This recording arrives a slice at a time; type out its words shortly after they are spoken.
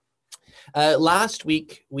Last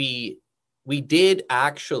week, we did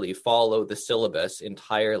actually follow the syllabus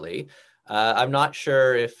entirely. I'm not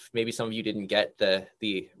sure if maybe some of you didn't get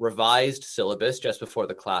the revised syllabus just before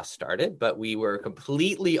the class started, but we were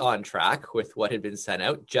completely on track with what had been sent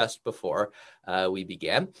out just before we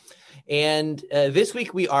began. And this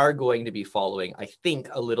week we are going to be following, I think,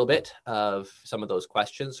 a little bit of some of those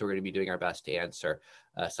questions. So we're going to be doing our best to answer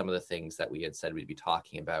some of the things that we had said we'd be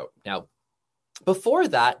talking about. Now, before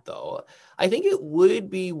that, though, I think it would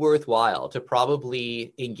be worthwhile to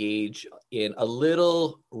probably engage in a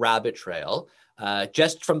little rabbit trail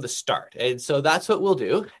just from the start. And so that's what we'll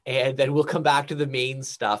do. And then we'll come back to the main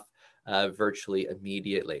stuff virtually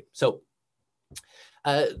immediately. So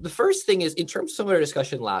the first thing is, in terms of some of our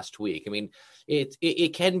discussion last week, I mean,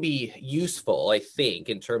 it can be useful, I think,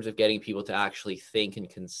 in terms of getting people to actually think and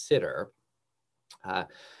consider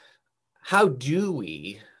how do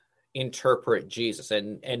we interpret Jesus,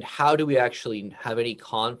 and how do we actually have any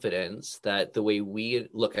confidence that the way we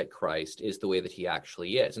look at Christ is the way that he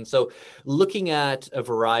actually is. And so looking at a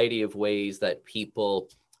variety of ways that people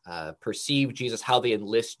perceive Jesus, how they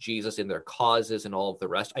enlist Jesus in their causes and all of the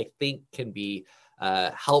rest, I think can be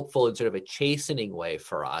helpful in sort of a chastening way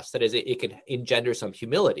for us. That is, it can engender some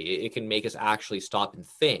humility. It can make us actually stop and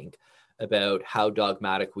think about how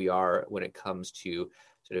dogmatic we are when it comes to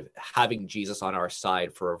sort of having Jesus on our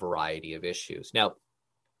side for a variety of issues. Now,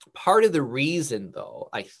 part of the reason, though,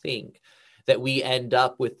 I think that we end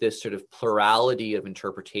up with this sort of plurality of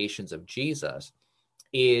interpretations of Jesus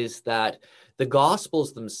is that the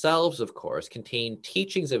Gospels themselves, of course, contain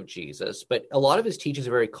teachings of Jesus, but a lot of his teachings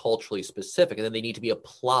are very culturally specific, and then they need to be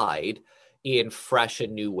applied in fresh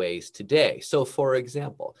and new ways today. So, for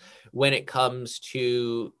example, when it comes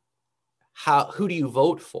to who do you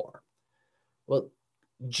vote for? Well,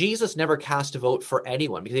 Jesus never cast a vote for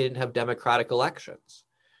anyone because they didn't have democratic elections.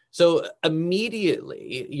 So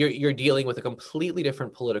immediately you're dealing with a completely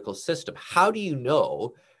different political system. How do you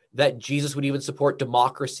know that Jesus would even support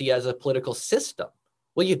democracy as a political system?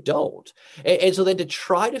 Well, you don't. And so then to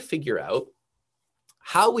try to figure out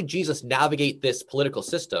how would Jesus navigate this political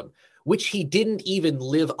system, which he didn't even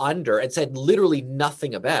live under and said literally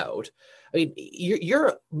nothing about, I mean,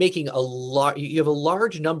 you're making you have a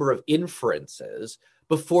large number of inferences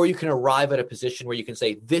before you can arrive at a position where you can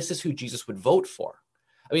say, this is who Jesus would vote for.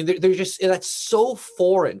 I mean, they're just, that's so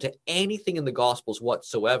foreign to anything in the Gospels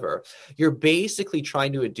whatsoever. You're basically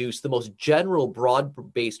trying to adduce the most general,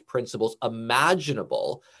 broad-based principles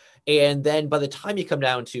imaginable. And then by the time you come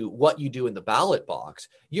down to what you do in the ballot box,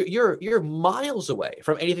 you're miles away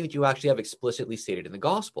from anything that you actually have explicitly stated in the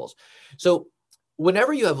Gospels. So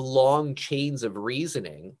whenever you have long chains of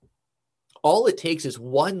reasoning, all it takes is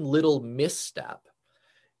one little misstep,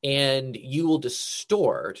 and you will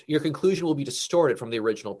your conclusion will be distorted from the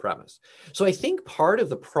original premise. So I think part of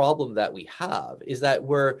the problem that we have is that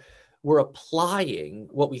we're applying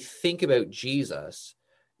what we think about Jesus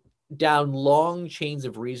down long chains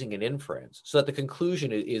of reasoning and inference, so that the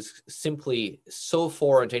conclusion is simply so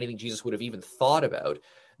foreign to anything Jesus would have even thought about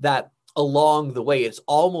that along the way, it's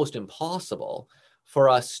almost impossible for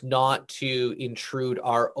us not to intrude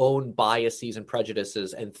our own biases and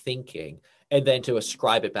prejudices and thinking, and then to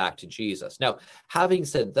ascribe it back to Jesus. Now, having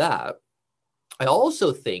said that, I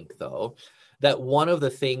also think, though, that one of the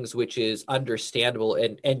things which is understandable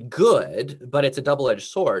and good, but it's a double-edged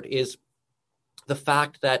sword, is the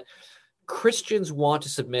fact that Christians want to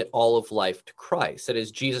submit all of life to Christ. That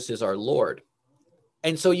is, Jesus is our Lord.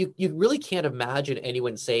 And so you really can't imagine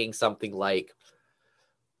anyone saying something like,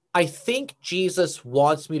 I think Jesus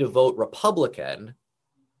wants me to vote Republican,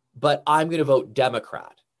 but I'm going to vote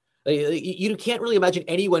Democrat. You can't really imagine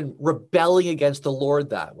anyone rebelling against the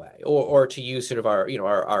Lord that way, or to use sort of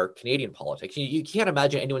our Canadian politics. You can't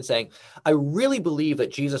imagine anyone saying, I really believe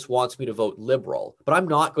that Jesus wants me to vote liberal, but I'm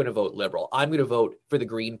not going to vote liberal. I'm going to vote for the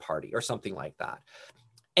Green Party or something like that.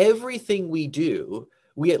 Everything we do,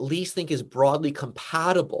 we at least think is broadly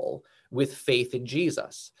compatible with faith in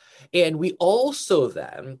Jesus. And we also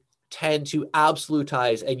then tend to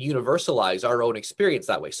absolutize and universalize our own experience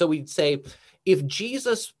that way. So we'd say, if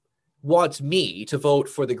Jesus wants me to vote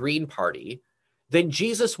for the Green Party, then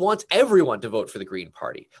Jesus wants everyone to vote for the Green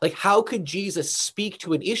Party. Like, how could Jesus speak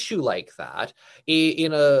to an issue like that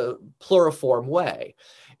in a pluriform way?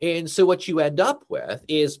 And so what you end up with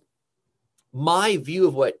is my view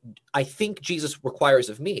of what I think Jesus requires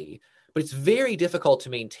of me, but it's very difficult to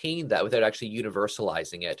maintain that without actually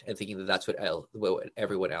universalizing it and thinking that that's what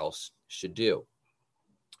everyone else should do.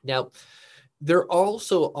 Now, there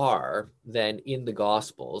also are then in the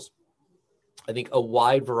Gospels, I think, a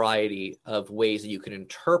wide variety of ways that you can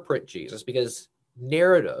interpret Jesus, because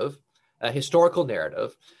narrative A historical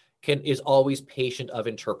narrative is always patient of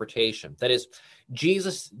interpretation. That is,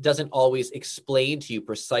 Jesus doesn't always explain to you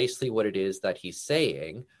precisely what it is that he's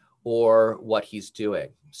saying or what he's doing.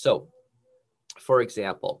 So, for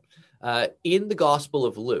example, in the Gospel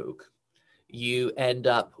of Luke, you end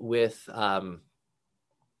up with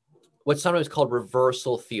what's sometimes called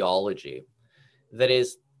reversal theology. That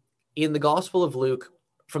is, in the Gospel of Luke,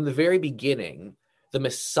 from the very beginning, the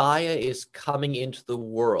Messiah is coming into the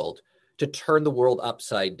world to turn the world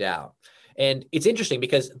upside down. And it's interesting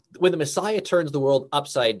because when the Messiah turns the world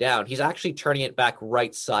upside down, he's actually turning it back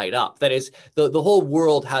right side up. That is, the whole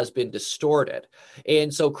world has been distorted.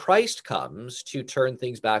 And so Christ comes to turn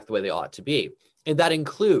things back the way they ought to be. And that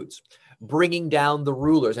includes bringing down the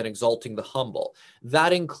rulers and exalting the humble.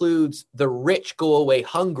 That includes the rich go away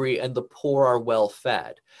hungry and the poor are well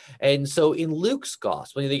fed. And so in Luke's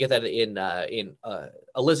gospel, you get that in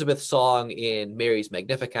Elizabeth's song, in Mary's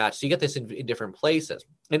Magnificat. So you get this in different places.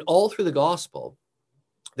 And all through the gospel,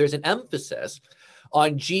 there's an emphasis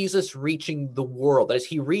on Jesus reaching the world. That is,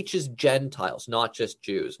 he reaches Gentiles, not just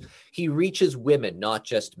Jews. He reaches women, not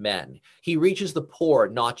just men. He reaches the poor,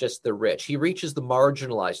 not just the rich. He reaches the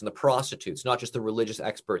marginalized and the prostitutes, not just the religious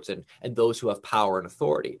experts and those who have power and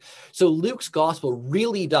authority. So Luke's gospel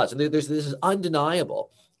really does, and this is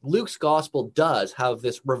undeniable, Luke's gospel does have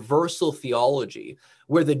this reversal theology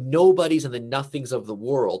where the nobodies and the nothings of the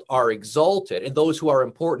world are exalted and those who are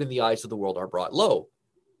important in the eyes of the world are brought low.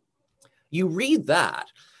 You read that,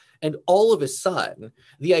 and all of a sudden,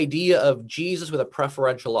 the idea of Jesus with a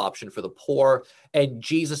preferential option for the poor and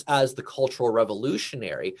Jesus as the cultural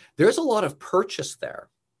revolutionary, there's a lot of purchase there.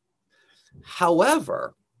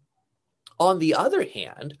 However, on the other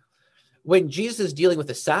hand, when Jesus is dealing with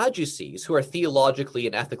the Sadducees, who are theologically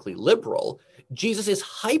and ethically liberal, Jesus is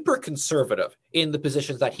hyper-conservative in the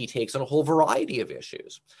positions that he takes on a whole variety of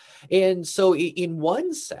issues. And so in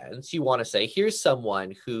one sense, you want to say, here's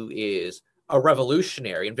someone who is a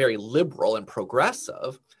revolutionary and very liberal and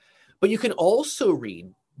progressive, but you can also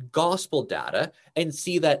read gospel data and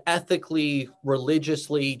see that ethically,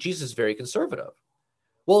 religiously, Jesus is very conservative.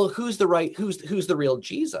 Well, who's the real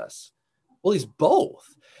Jesus? Well, he's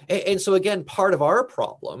both. And so again, part of our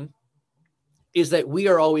problem is that we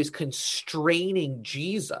are always constraining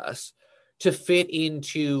Jesus to fit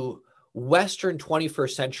into Western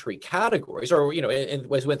 21st century categories, or,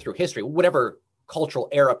 and as went through history, whatever cultural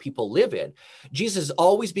era people live in, Jesus is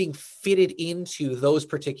always being fitted into those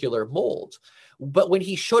particular molds. But when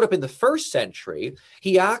he showed up in the first century,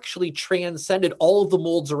 he actually transcended all of the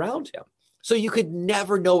molds around him. So you could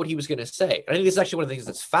never know what he was going to say. I think this is actually one of the things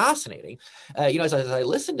that's fascinating. As I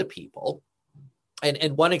listen to people,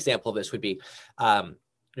 and one example of this would be,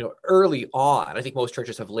 early on, I think most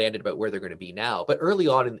churches have landed about where they're going to be now, but early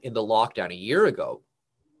on in the lockdown a year ago,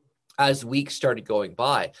 as weeks started going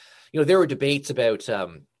by, there were debates about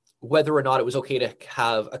whether or not it was okay to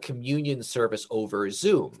have a communion service over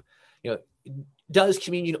Zoom. Does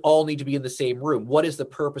communion all need to be in the same room? What is the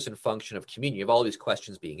purpose and function of communion? You have all these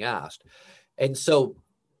questions being asked. And so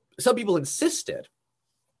some people insisted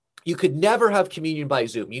you could never have communion by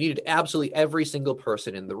Zoom. You needed absolutely every single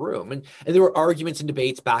person in the room. And there were arguments and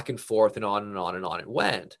debates back and forth and on and on and on it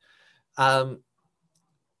went. One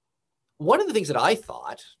of the things that I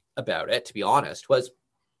thought about it, to be honest, was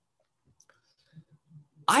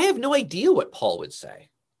I have no idea what Paul would say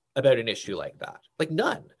about an issue like that. Like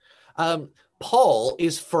none. Paul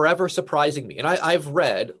is forever surprising me. And I've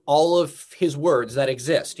read all of his words that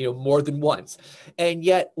exist, more than once. And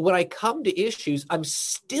yet when I come to issues, I'm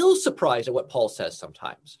still surprised at what Paul says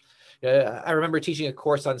sometimes. I remember teaching a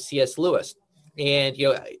course on C.S. Lewis and,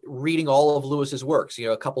 reading all of Lewis's works,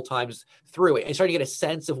 a couple times through it and starting to get a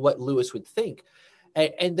sense of what Lewis would think.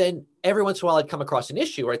 And then every once in a while I'd come across an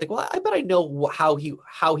issue where I think, well, I bet I know how he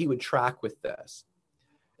would track with this.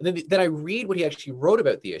 And then I read what he actually wrote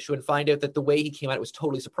about the issue and find out that the way he came at it was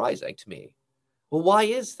totally surprising to me. Well, why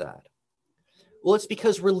is that? Well, it's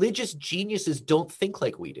because religious geniuses don't think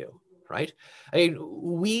like we do, right? I mean,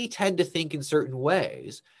 we tend to think in certain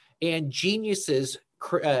ways, and geniuses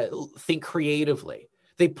think creatively.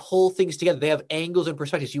 They pull things together. They have angles and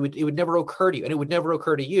perspectives. It would never occur to you, and it would never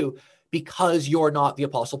occur to you because you're not the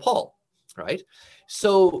Apostle Paul, right?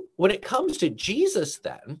 So when it comes to Jesus,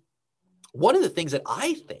 then, one of the things that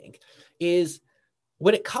I think is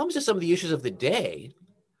when it comes to some of the issues of the day,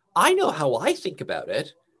 I know how I think about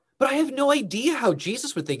it, but I have no idea how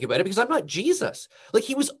Jesus would think about it because I'm not Jesus. Like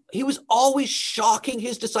he was always shocking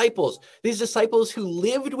his disciples. These disciples who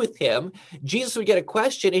lived with him, Jesus would get a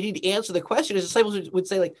question and he'd answer the question. His disciples would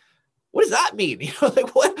say like, what does that mean?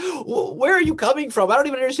 Like, where are you coming from? I don't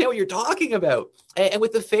even understand what you're talking about. And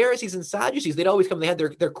with the Pharisees and Sadducees, they'd always come, they had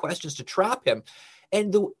their questions to trap him.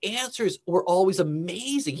 And the answers were always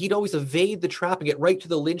amazing. He'd always evade the trap and get right to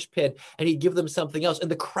the linchpin, and he'd give them something else. And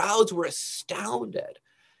the crowds were astounded.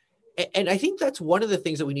 And I think that's one of the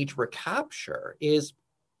things that we need to recapture is,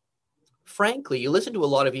 frankly, you listen to a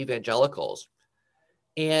lot of evangelicals,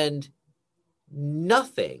 and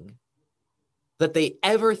nothing that they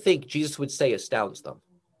ever think Jesus would say astounds them.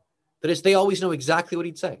 That is, they always know exactly what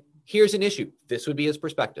he'd say. Here's an issue. This would be his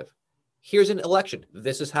perspective. Here's an election.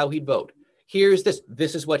 This is how he'd vote. Here's this.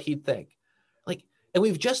 This is what he'd think. Like, and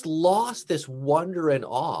we've just lost this wonder and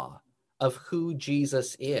awe of who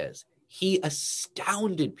Jesus is. He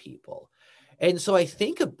astounded people. And so I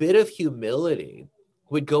think a bit of humility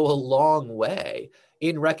would go a long way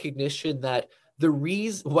in recognition that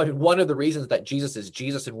one of the reasons that Jesus is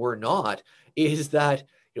Jesus and we're not is that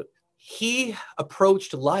he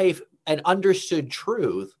approached life and understood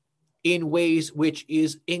truth in ways which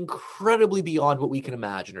is incredibly beyond what we can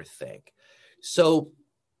imagine or think. So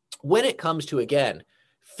when it comes to, again,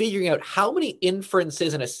 figuring out how many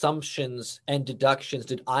inferences and assumptions and deductions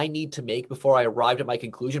did I need to make before I arrived at my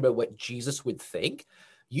conclusion about what Jesus would think,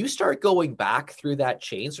 you start going back through that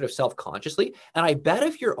chain sort of self-consciously. And I bet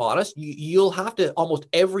if you're honest, you'll have to, almost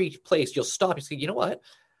every place you'll stop and say, you know what?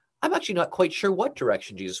 I'm actually not quite sure what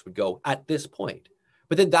direction Jesus would go at this point.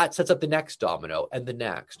 But then that sets up the next domino and the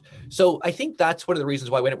next. So I think that's one of the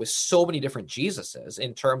reasons why when it was so many different Jesuses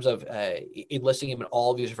in terms of enlisting him in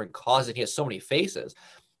all these different causes, and he has so many faces,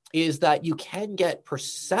 is that you can get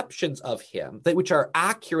perceptions of him which are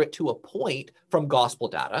accurate to a point from gospel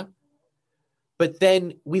data. But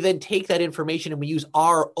then we then take that information and we use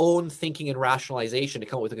our own thinking and rationalization to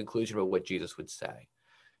come up with a conclusion about what Jesus would say.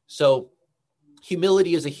 So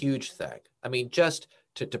humility is a huge thing. I mean, just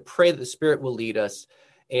to pray that the Spirit will lead us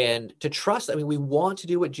and to trust. I mean, we want to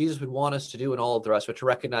do what Jesus would want us to do and all of the rest, but to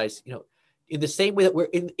recognize, in the same way that we're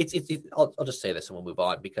in, I'll just say this and we'll move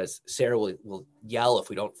on, because Sarah will yell if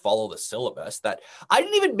we don't follow the syllabus that I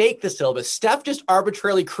didn't even make the syllabus. Steph just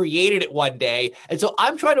arbitrarily created it one day. And so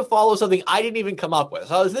I'm trying to follow something I didn't even come up with.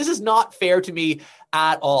 So this is not fair to me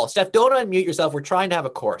at all. Steph, don't unmute yourself. We're trying to have a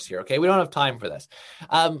course here. Okay. We don't have time for this.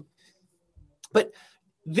 But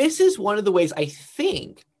this is one of the ways I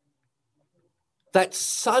think that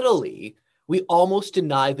subtly we almost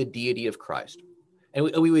deny the deity of Christ. And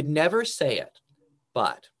we would never say it,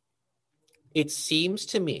 but it seems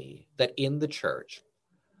to me that in the church,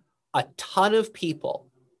 a ton of people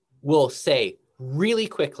will say really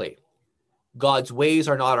quickly, God's ways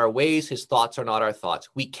are not our ways, his thoughts are not our thoughts.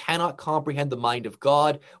 We cannot comprehend the mind of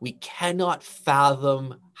God. We cannot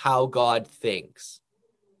fathom how God thinks.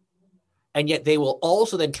 And yet they will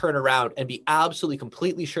also then turn around and be absolutely,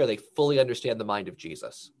 completely sure they fully understand the mind of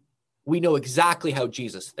Jesus. We know exactly how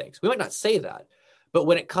Jesus thinks. We might not say that, but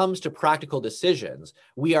when it comes to practical decisions,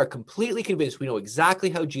 we are completely convinced we know exactly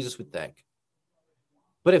how Jesus would think.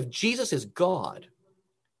 But if Jesus is God,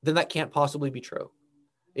 then that can't possibly be true.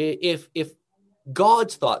 If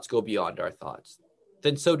God's thoughts go beyond our thoughts,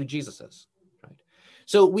 then so do Jesus's. Right?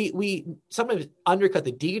 So we sometimes undercut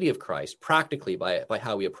the deity of Christ practically by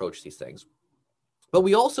how we approach these things. But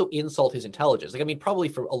we also insult his intelligence. Like, I mean, probably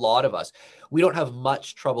for a lot of us, we don't have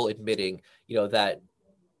much trouble admitting,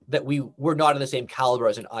 that we're not in the same caliber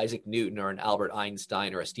as an Isaac Newton or an Albert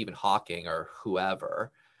Einstein or a Stephen Hawking or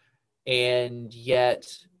whoever. And yet,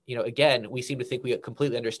 again, we seem to think we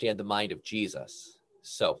completely understand the mind of Jesus.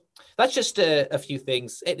 So that's just a few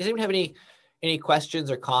things. Does anyone have any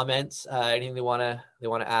questions or comments? Anything they want to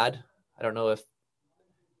add? I don't know if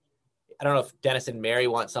Dennis and Mary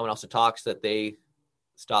want someone else to talk so that they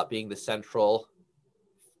stop being the central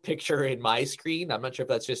picture in my screen. I'm not sure if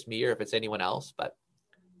that's just me or if it's anyone else, but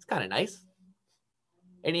it's kind of nice.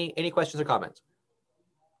 Any questions or comments?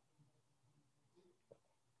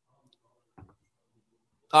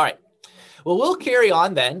 All right. Well, we'll carry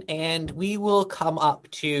on then, and we will come up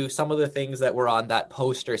to some of the things that were on that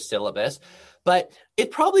poster syllabus, but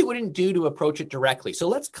it probably wouldn't do to approach it directly. So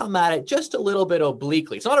let's come at it just a little bit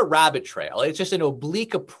obliquely. It's not a rabbit trail. It's just an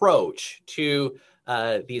oblique approach to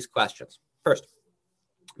these questions. First,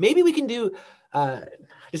 maybe we can do,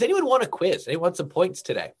 does anyone want a quiz? Anyone want some points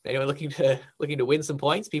today? Anyone looking to win some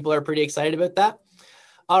points? People are pretty excited about that.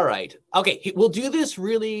 All right. Okay. We'll do this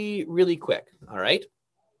really, really quick. All right.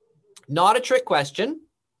 Not a trick question.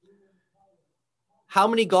 How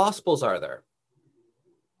many gospels are there?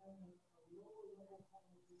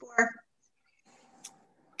 4.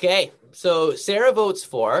 Okay. So Sarah votes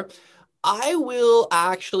 4. I will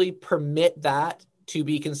actually permit that to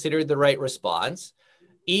be considered the right response.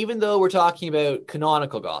 even though we're talking about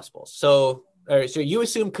canonical gospels. So you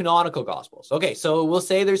assume canonical gospels. Okay, so we'll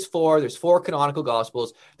say there's four canonical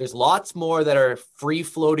gospels. There's lots more that are free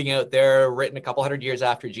floating out there, written a couple hundred years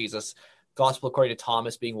after Jesus. Gospel according to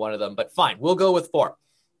Thomas being one of them, but fine, we'll go with four.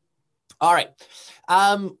 All right.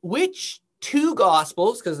 Which two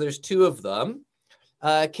gospels, because there's two of them,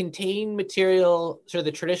 contain material, sort of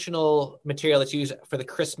the traditional material that's used for the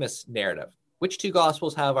Christmas narrative? Which two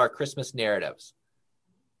gospels have our Christmas narratives?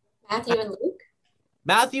 Matthew and Luke.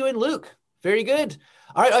 Matthew and Luke. Very good.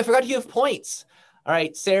 All right. I forgot you have points. All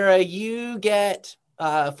right, Sarah, you get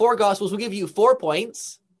four gospels. We'll give you 4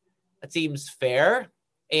 points. That seems fair.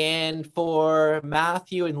 And for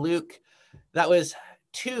Matthew and Luke, that was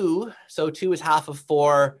 2. So 2 is half of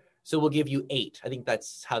 4. So we'll give you 8. I think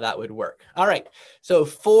that's how that would work. All right. So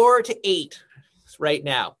 4 to 8 right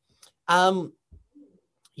now.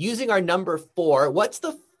 Using our number 4, what's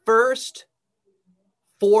the first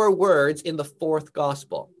 4 words in the 4th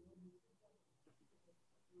gospel?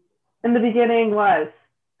 In the beginning was.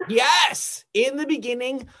 Yes, in the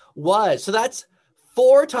beginning was. So that's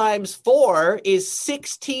 4 times 4 is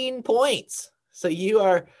 16 points. So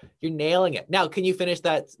you're nailing it. Now, can you finish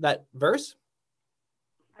that verse?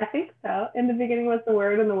 I think so. In the beginning was the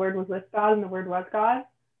Word, and the Word was with God, and the Word was God.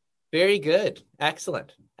 Very good.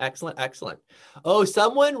 Excellent. Oh,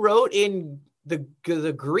 someone wrote in the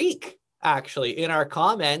Greek, actually, in our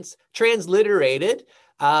comments, transliterated.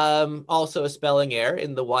 Also a spelling error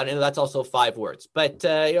in the one, and that's also 5 words. But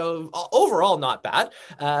overall, not bad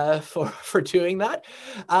for doing that.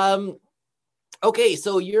 Okay,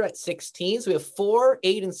 so you're at 16. So we have 4,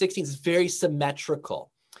 8, and 16. It's very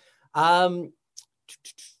symmetrical. How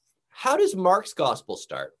does Mark's gospel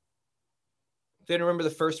start? Do you remember the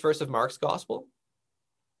first verse of Mark's gospel?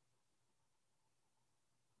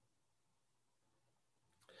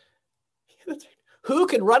 Who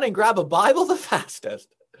can run and grab a Bible the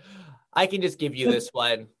fastest? I can just give you this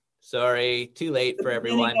one. Sorry, too late for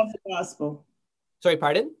everyone. The beginning of the gospel. Sorry,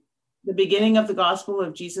 pardon? The beginning of the gospel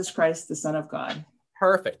of Jesus Christ, the Son of God.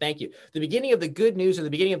 Perfect. Thank you. The beginning of the good news, or the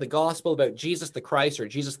beginning of the gospel about Jesus the Christ, or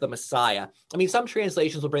Jesus the Messiah. I mean, some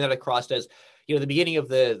translations will bring that across as, the beginning of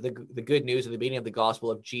the good news, or the beginning of the gospel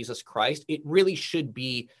of Jesus Christ. It really should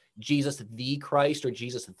be Jesus the Christ, or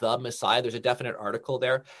Jesus the Messiah. There's a definite article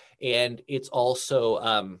there. And it's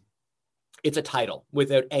also, it's a title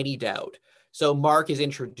without any doubt. So Mark is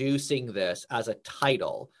introducing this as a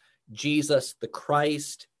title, Jesus the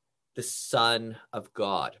Christ, the Son of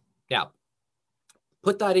God. Now,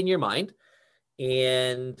 put that in your mind,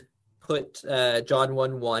 and put John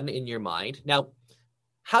 1:1 in your mind. Now,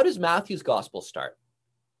 how does Matthew's gospel start?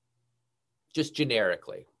 Just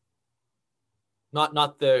generically.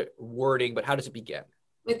 Not the wording, but how does it begin?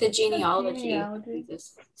 With the genealogy.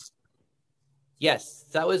 Yes,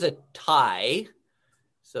 that was a tie.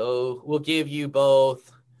 So we'll give you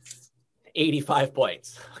both 85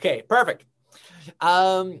 points. Okay, perfect.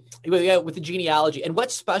 With the genealogy. And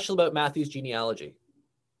what's special about Matthew's genealogy?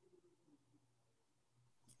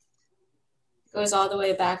 Goes all the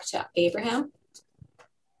way back to Abraham.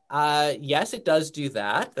 Yes, it does do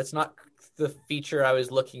that. That's not the feature I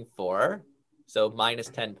was looking for. So minus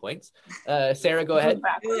 10 points. Sarah, go ahead.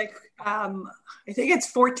 I think it's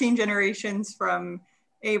 14 generations from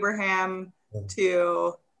Abraham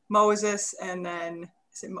to Moses, and then,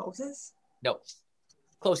 is it Moses? No.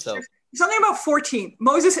 Close though. Something about 14.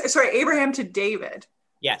 Abraham to David.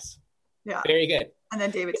 Yes. Yeah. Very good. And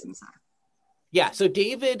then David's son. Yeah, so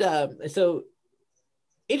David,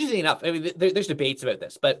 interesting enough, I mean, there's debates about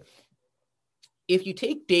this, but if you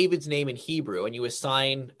take David's name in Hebrew and you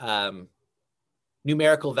assign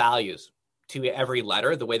numerical values to every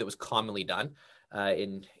letter, the way that was commonly done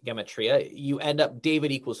in gematria, you end up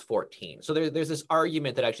David equals 14. So there's this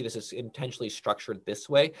argument that actually this is intentionally structured this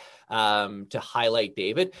way to highlight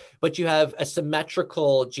David, but you have a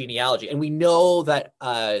symmetrical genealogy. And we know that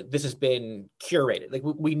this has been curated. Like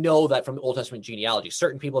we know that from the Old Testament genealogy,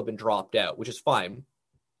 certain people have been dropped out, which is fine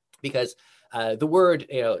because the word,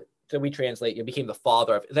 that we translate, became the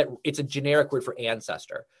father of that. It's a generic word for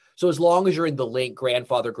ancestor. So as long as you're in the link,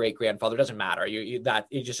 grandfather, great grandfather, doesn't matter. That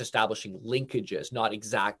is just establishing linkages, not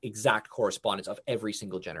exact correspondence of every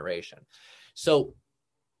single generation. So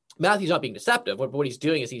Matthew's not being deceptive. What he's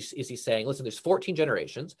doing is he's saying, listen, there's 14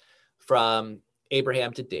 generations from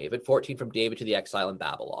Abraham to David, 14 from David to the exile in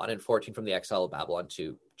Babylon, and 14 from the exile of Babylon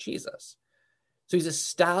to Jesus. So he's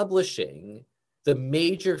establishing the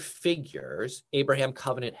major figures: Abraham,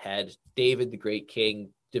 covenant head; David, the great king,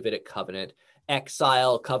 Davidic covenant;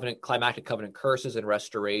 exile, covenant, climactic covenant, curses and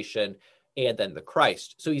restoration; and then the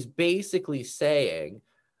Christ. So he's basically saying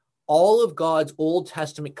all of God's Old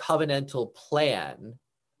Testament covenantal plan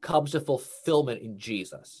comes to fulfillment in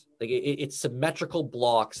Jesus. Like it's symmetrical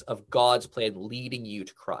blocks of God's plan leading you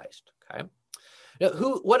to Christ. Okay. Now,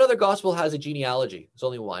 what other gospel has a genealogy? There's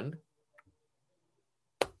only one.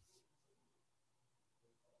 Does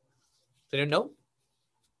anyone know?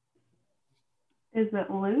 Is it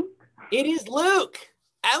Luke? It is Luke.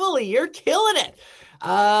 Emily, you're killing it.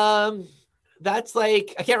 That's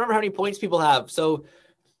like, I can't remember how many points people have. So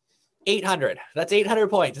 800. That's 800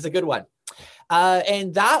 points. It's a good one.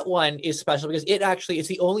 And that one is special because it's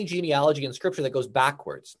the only genealogy in scripture that goes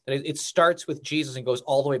backwards. It starts with Jesus and goes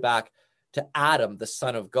all the way back to Adam, the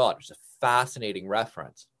son of God, which is a fascinating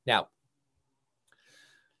reference. Now,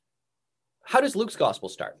 how does Luke's gospel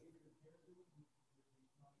start?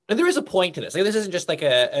 And there is a point to this. Like, this isn't just like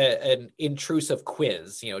an intrusive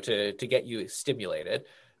quiz, to get you stimulated.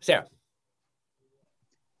 Sarah.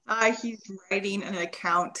 He's writing an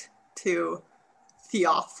account to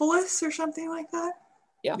Theophilus or something like that.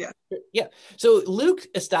 Yeah. So Luke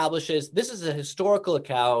establishes this is a historical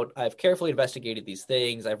account. I've carefully investigated these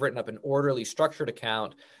things. I've written up an orderly, structured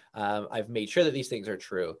account. I've made sure that these things are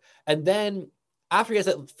true. And then after he has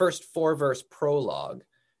that first 4-verse prologue,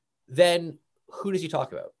 then who does he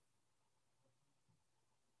talk about?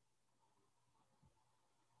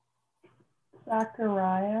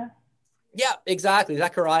 Zechariah. Yeah, exactly.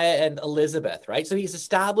 Zechariah and Elizabeth, right? So he's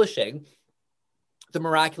establishing the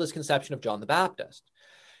miraculous conception of John the Baptist.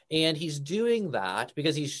 And he's doing that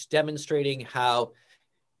because he's demonstrating how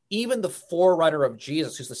even the forerunner of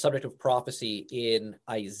Jesus, who's the subject of prophecy in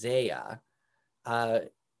Isaiah,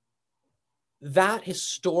 that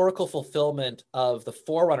historical fulfillment of the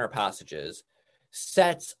forerunner passages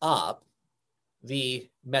sets up the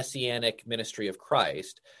messianic ministry of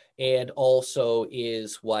Christ, and also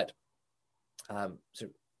is what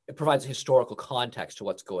it provides a historical context to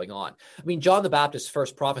what's going on. I mean, John the Baptist's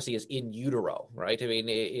first prophecy is in utero, right? I mean,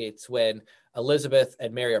 it's when Elizabeth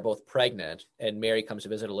and Mary are both pregnant, and Mary comes to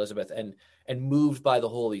visit Elizabeth, and moved by the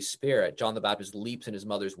Holy Spirit, John the Baptist leaps in his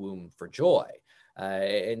mother's womb for joy.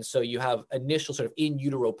 And so you have initial sort of in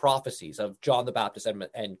utero prophecies of John the Baptist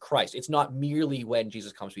and Christ. It's not merely when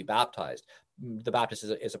Jesus comes to be baptized. The Baptist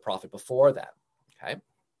is a prophet before that. Okay.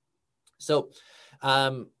 So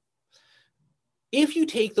if you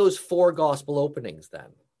take those 4 gospel openings,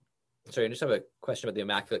 then, sorry, I just have a question about the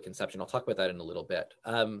Immaculate Conception. I'll talk about that in a little bit.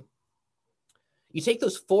 You take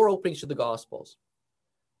those 4 openings to the Gospels,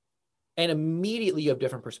 and immediately you have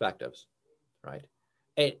different perspectives, right?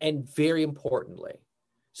 And very importantly,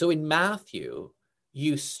 so in Matthew,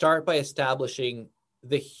 you start by establishing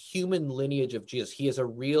the human lineage of Jesus. He is a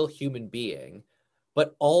real human being,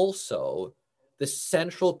 but also the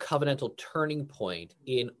central covenantal turning point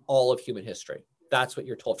in all of human history. That's what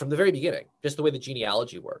you're told from the very beginning, just the way the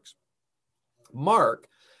genealogy works. Mark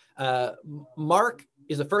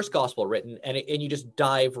is the first gospel written, and you just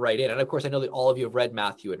dive right in. And of course, I know that all of you have read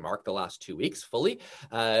Matthew and Mark the last 2 weeks fully,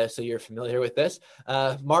 so you're familiar with this.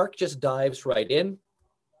 Mark just dives right in.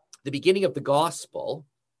 The beginning of the gospel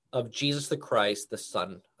of Jesus the Christ, the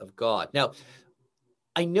Son of God. Now,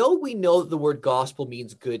 I know we know that the word gospel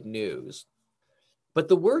means good news, but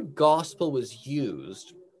the word gospel was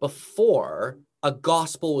used before a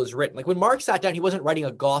gospel was written. Like when Mark sat down, he wasn't writing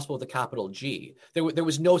a gospel with a capital G. There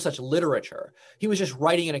was no such literature. He was just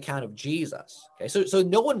writing an account of Jesus. Okay, so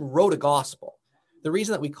no one wrote a gospel. The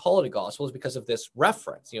reason that we call it a gospel is because of this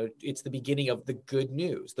reference. It's the beginning of the good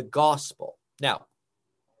news, the gospel. Now,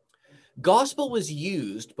 gospel was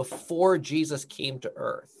used before Jesus came to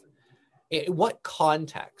earth. In what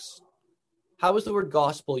context? How was the word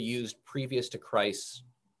gospel used previous to Christ's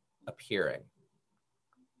appearing?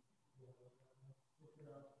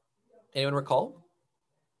 Anyone recall?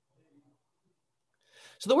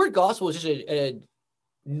 So the word gospel is just a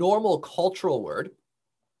normal cultural word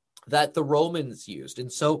that the Romans used.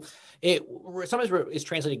 And so it sometimes is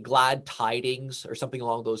translated glad tidings or something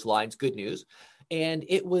along those lines, good news. And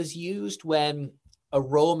it was used when a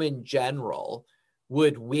Roman general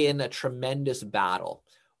would win a tremendous battle,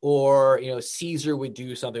 or Caesar would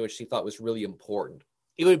do something which he thought was really important.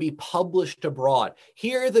 It would be published abroad.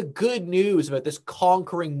 Hear the good news about this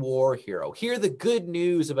conquering war hero. Hear the good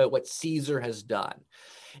news about what Caesar has done.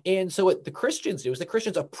 And so what the Christians do is the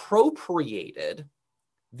Christians appropriated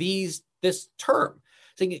this term,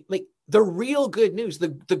 saying like the real good news,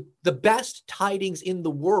 the best tidings in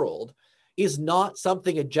the world is not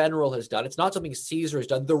something a general has done. It's not something Caesar has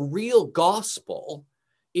done. The real gospel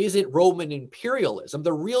isn't Roman imperialism.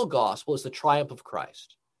 The real gospel is the triumph of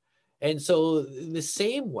Christ. And so in the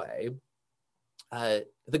same way,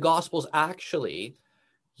 the Gospels actually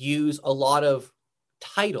use a lot of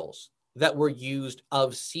titles that were used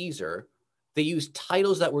of Caesar. They used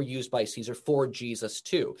titles that were used by Caesar for Jesus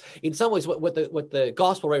too. In some ways, what the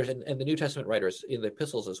gospel writers and the New Testament writers in the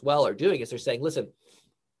epistles as well are doing is they're saying, listen,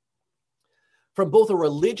 from both a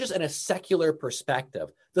religious and a secular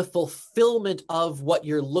perspective, the fulfillment of what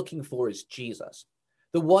you're looking for is Jesus.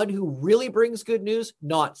 The one who really brings good news,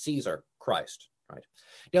 not Caesar, Christ. Right?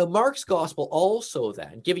 Now, Mark's gospel also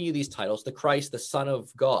then, giving you these titles, the Christ, the Son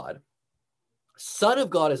of God. Son of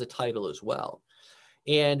God is a title as well.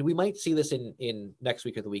 And we might see this in next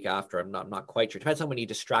week or the week after. I'm not quite sure. Depends on how many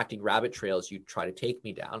distracting rabbit trails you try to take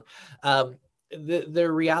me down.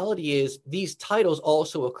 The reality is these titles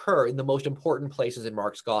also occur in the most important places in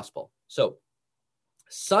Mark's gospel. So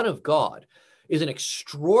Son of God is an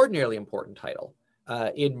extraordinarily important title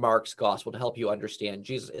in Mark's gospel to help you understand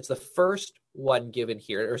Jesus. It's the first one given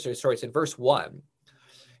here, or sorry, it's in verse 1.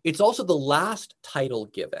 It's also the last title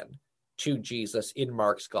given to Jesus in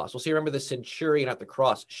Mark's gospel. So you remember the centurion at the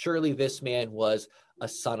cross. Surely this man was a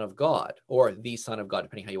son of God, or the Son of God,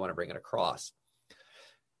 depending how you want to bring it across.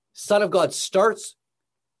 Son of God starts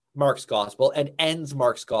Mark's gospel and ends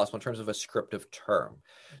Mark's gospel in terms of a scriptive term.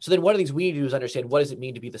 So then one of the things we need to do is understand, what does it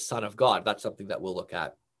mean to be the Son of God? That's something that we'll look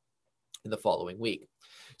at in the following week.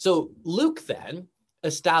 So Luke then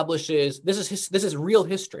establishes, this is real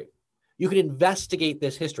history. You can investigate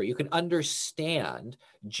this history. You can understand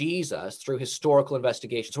Jesus through historical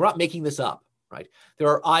investigation. So we're not making this up, right? There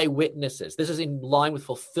are eyewitnesses. This is in line with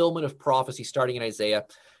fulfillment of prophecy starting in Isaiah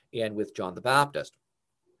and with John the Baptist.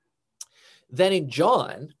 Then in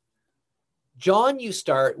John, you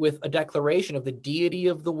start with a declaration of the deity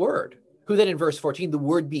of the Word, who then in verse 14, the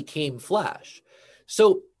Word became flesh.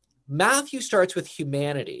 So Matthew starts with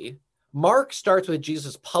humanity. Mark starts with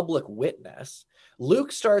Jesus' public witness.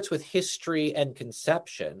 Luke starts with history and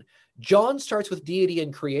conception. John starts with deity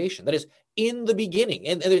and creation. That is, in the beginning.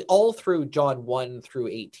 And all through John 1 through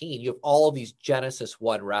 18, you have all of these Genesis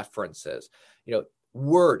 1 references.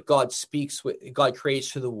 Word, God speaks, God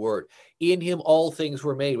creates through the Word. In him all things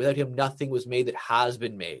were made. Without him nothing was made that has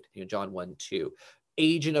been made. John 1, 2.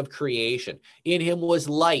 Agent of creation. In him was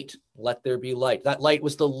light. Let there be light. That light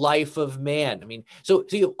was the life of man. So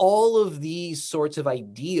you have all of these sorts of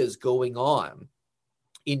ideas going on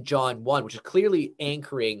in John 1, which is clearly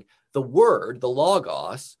anchoring the Word, the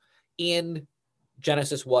Logos, in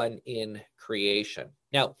Genesis 1 in creation.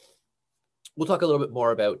 Now, we'll talk a little bit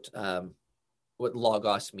more about what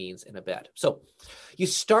Logos means in a bit. So you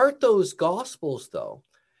start those Gospels, though,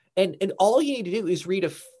 and all you need to do is read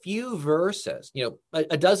a few verses,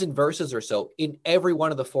 a dozen verses or so in every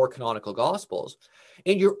one of the 4 canonical Gospels,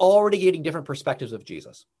 and you're already getting different perspectives of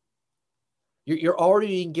Jesus. You're already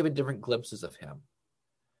being given different glimpses of him.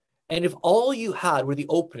 And if all you had were the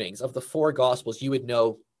openings of the 4 Gospels, you would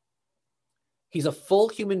know he's a full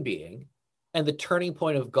human being and the turning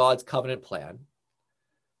point of God's covenant plan.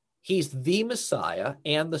 He's the Messiah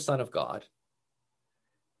and the Son of God.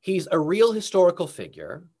 He's a real historical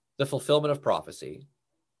figure, the fulfillment of prophecy.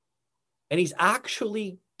 And he's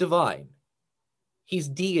actually divine. He's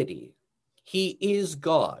deity. He is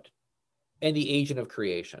God and the agent of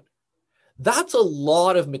creation. That's a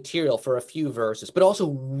lot of material for a few verses, but also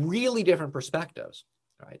really different perspectives,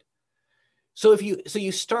 right? So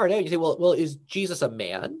you start out, you say, well, is Jesus a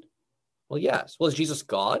man? Well, yes. Well, is Jesus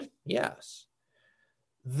God? Yes.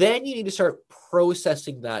 Then you need to start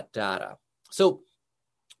processing that data. So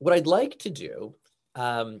what I'd like to do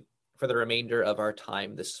for the remainder of our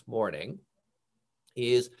time this morning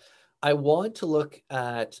is I want to look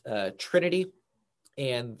at Trinity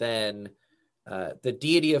and then the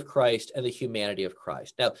deity of Christ and the humanity of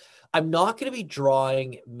Christ. Now, I'm not going to be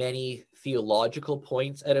drawing many theological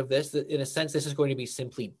points out of this. In a sense, this is going to be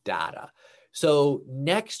simply data. So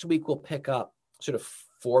next week, we'll pick up sort of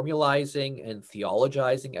formalizing and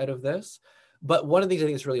theologizing out of this. But one of the things I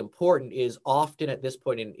think is really important is often at this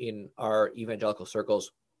point in our evangelical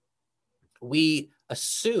circles, we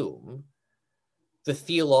assume the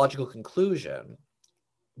theological conclusion,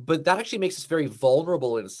 but that actually makes us very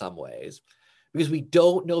vulnerable in some ways, because we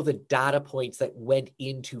don't know the data points that went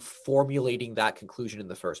into formulating that conclusion in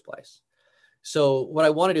the first place. So what I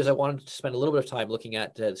want to do is I wanted to spend a little bit of time looking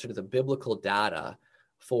at sort of the biblical data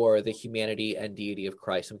for the humanity and deity of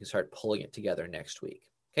Christ, and we can start pulling it together next week.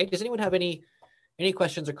 Okay, does anyone have any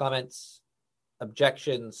questions or comments,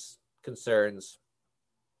 objections, concerns,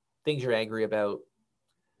 things you're angry about?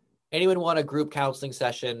 Anyone want a group counseling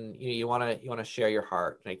session? You want to share your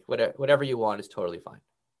heart, like whatever you want is totally fine.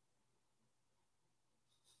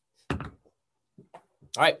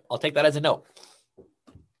 All right, I'll take that as a no.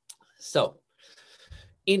 So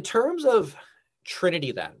in terms of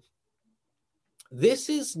Trinity then, this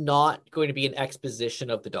is not going to be an exposition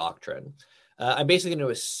of the doctrine. I'm basically going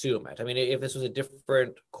to assume it. I mean, if this was a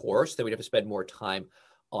different course, then we'd have to spend more time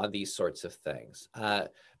on these sorts of things.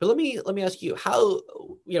 But let me ask you, how,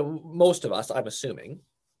 most of us, I'm assuming,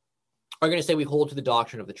 are going to say we hold to the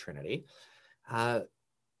doctrine of the Trinity.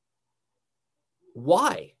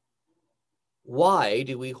 Why? Why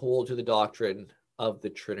do we hold to the doctrine of the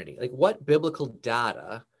Trinity? Like, what biblical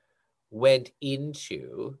data went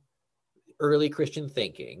into early Christian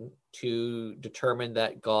thinking to determine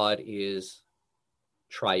that God is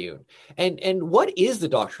triune? And what is the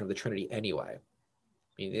doctrine of the Trinity anyway?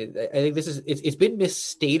 I mean, I think it's been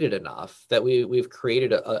misstated enough that we've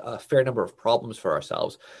created a fair number of problems for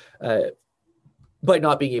ourselves by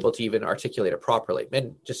not being able to even articulate it properly.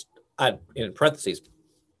 And just add in parentheses,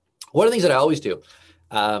 one of the things that I always do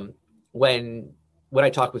when I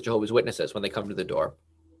talk with Jehovah's Witnesses, when they come to the door,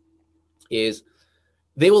 is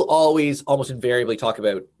they will always almost invariably talk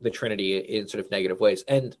about the Trinity in sort of negative ways.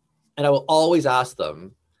 And I will always ask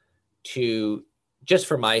them to, just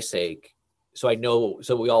for my sake, so I know,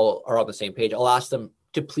 so we all are on the same page, I'll ask them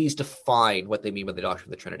to please define what they mean by the doctrine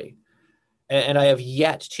of the Trinity. And I have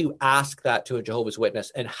yet to ask that to a Jehovah's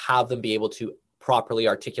Witness and have them be able to properly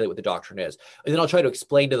articulate what the doctrine is. And then I'll try to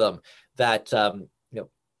explain to them that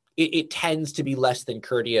it tends to be less than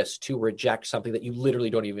courteous to reject something that you literally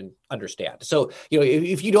don't even understand. So,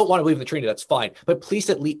 if you don't want to believe in the Trinity, that's fine. But please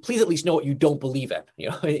at least know what you don't believe in,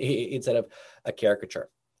 instead of a caricature.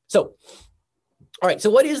 So, all right. So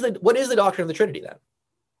what is the doctrine of the Trinity then?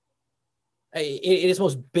 In its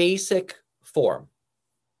most basic form,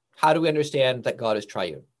 how do we understand that God is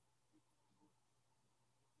triune?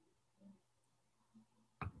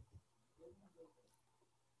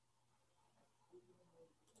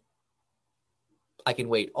 I can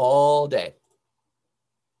wait all day.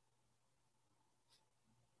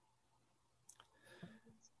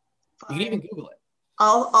 You can even Google it.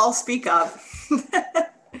 I'll speak up.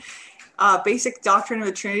 Basic doctrine of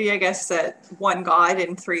the Trinity, I guess, that one God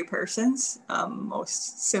in three persons,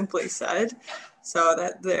 most simply said. So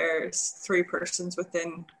that there's three persons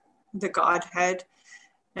within the Godhead.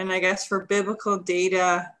 And I guess for biblical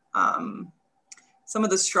data, some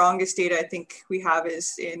of the strongest data I think we have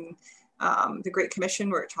is in the Great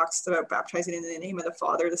Commission, where it talks about baptizing in the name of the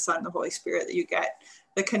Father, the Son, and the Holy Spirit, that you get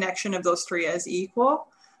the connection of those three as equal.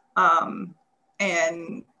 And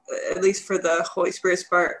at least for the Holy Spirit's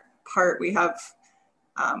part, we have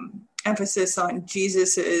emphasis on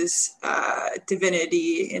Jesus's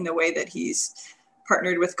divinity in the way that he's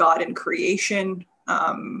partnered with God in creation.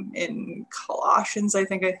 In Colossians, I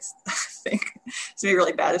think it's going to be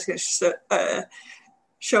really bad. It's going to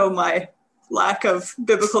show my lack of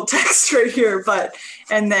biblical text right here,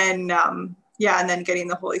 and then getting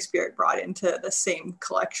the Holy Spirit brought into the same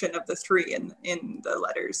collection of the three in the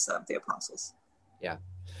letters of the apostles. Yeah,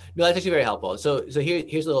 no, that's actually very helpful. So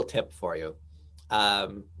here's a little tip for you.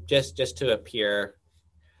 Just to appear,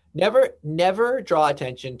 never draw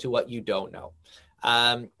attention to what you don't know.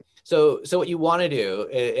 So what you want to do,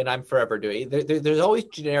 and I'm forever doing, there's always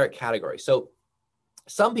generic categories. So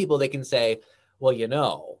some people, they can say,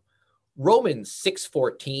 well, Romans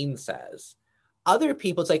 6:14 says. Other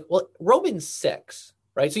people, it's like, well, Romans 6,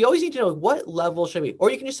 right? So you always need to know what level should be.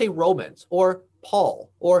 Or you can just say Romans or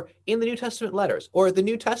Paul or in the New Testament letters or the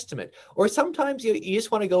New Testament. Or sometimes you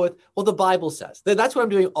just want to go with, well, the Bible says. That's what I'm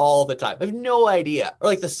doing all the time. I have no idea. Or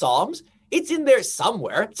like the Psalms, it's in there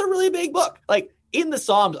somewhere. It's a really big book. Like in the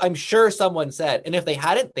Psalms, I'm sure someone said, and if they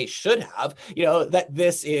hadn't, they should have, that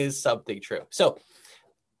this is something true. So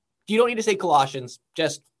you don't need to say Colossians,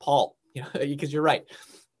 just Paul, because you're right.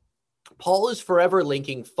 Paul is forever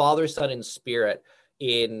linking Father, Son, and Spirit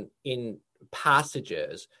in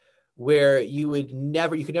passages where you could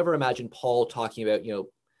never imagine Paul talking about,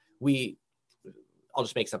 I'll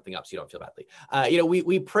just make something up so you don't feel badly.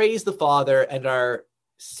 We praise the Father and are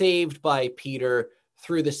saved by Peter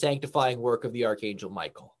through the sanctifying work of the Archangel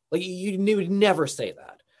Michael. Like you would never say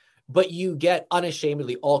that, but you get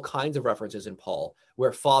unashamedly all kinds of references in Paul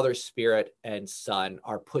where Father, Spirit, and Son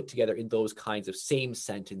are put together in those kinds of same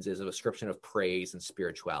sentences of ascription of praise and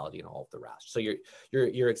spirituality and all of the rest. So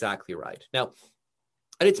you're exactly right. Now,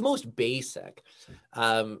 at its most basic,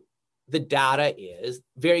 the data is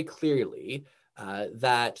very clearly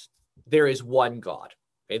that there is one God.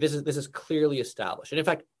 Okay, this is clearly established, and in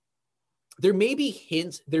fact, there may be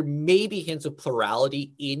hints of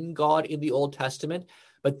plurality in God in the Old Testament,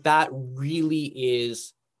 but that really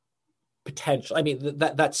is potential. I mean,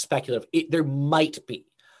 that's speculative. There might be,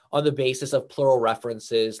 on the basis of plural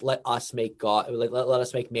references. Let us make God, let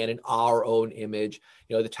us make man in our own image.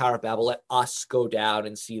 The Tower of Babel, let us go down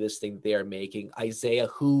and see this thing they're making. Isaiah,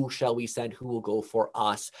 who shall we send? Who will go for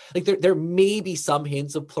us? Like there may be some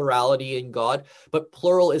hints of plurality in God, but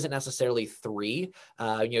plural isn't necessarily 3.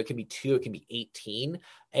 It can be 2, it can be 18.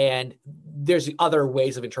 And there's other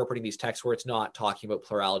ways of interpreting these texts where it's not talking about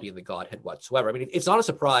plurality in the Godhead whatsoever. I mean, it's not a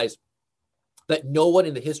surprise that no one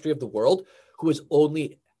in the history of the world who has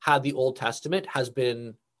only had the Old Testament has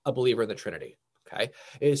been a believer in the Trinity. Okay,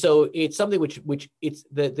 and so it's something which it's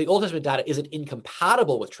the Old Testament data isn't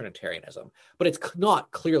incompatible with Trinitarianism, but it's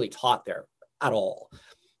not clearly taught there at all.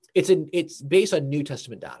 It's based on New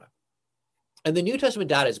Testament data. And the New Testament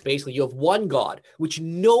data is basically you have one God, which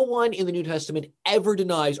no one in the New Testament ever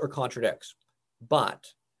denies or contradicts.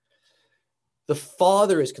 But the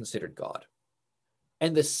Father is considered God,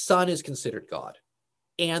 and the Son is considered God,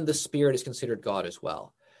 and the Spirit is considered God as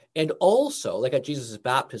well. And also, like at Jesus'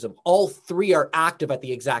 baptism, all 3 are active at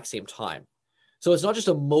the exact same time. So it's not just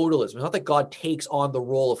a modalism. It's not that God takes on the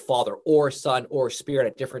role of Father or Son or Spirit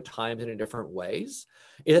at different times and in different ways.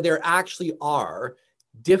 It's that there actually are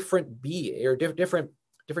different beings or different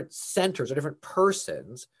centers or different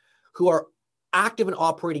persons who are active and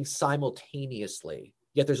operating simultaneously,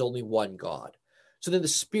 yet there's only one God. So then the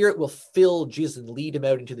Spirit will fill Jesus and lead him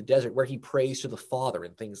out into the desert where he prays to the Father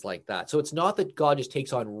and things like that. So it's not that God just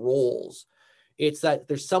takes on roles. It's that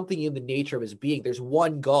there's something in the nature of his being. There's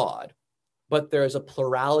one God, but there's a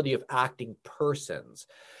plurality of acting persons.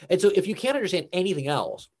 And so if you can't understand anything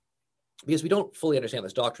else, because we don't fully understand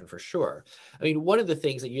this doctrine for sure. I mean, one of the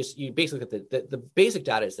things that you basically look at the basic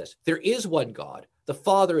data is this. There is one God. The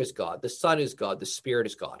Father is God. The Son is God. The Spirit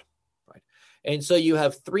is God. Right? And so you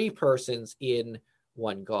have 3 persons in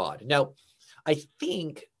one God. Now, I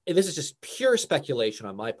think, and this is just pure speculation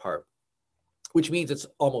on my part, which means it's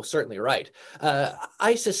almost certainly right.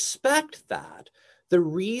 I suspect that the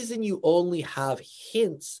reason you only have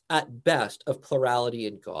hints at best of plurality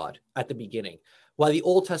in God at the beginning, why the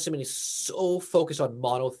Old Testament is so focused on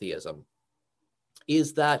monotheism,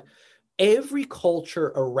 is that every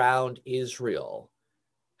culture around Israel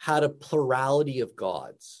had a plurality of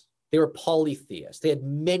gods. They were polytheists. They had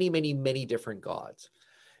many, many, many different gods.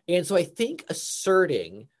 And so I think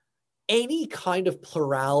asserting any kind of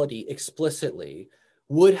plurality explicitly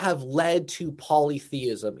would have led to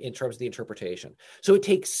polytheism in terms of the interpretation. So it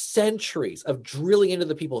takes centuries of drilling into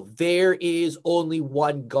the people. There is only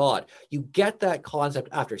one God. You get that concept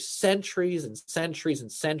after centuries and centuries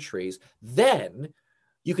and centuries. Then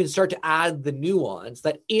you can start to add the nuance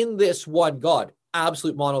that in this one God,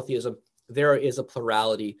 absolute monotheism, there is a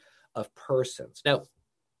plurality of persons. Now,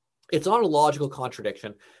 it's not a logical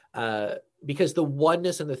contradiction because the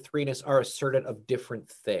oneness and the threeness are asserted of different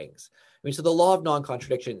things. I mean, so the law of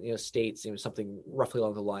non-contradiction, states something roughly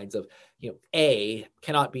along the lines of, A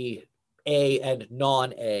cannot be A and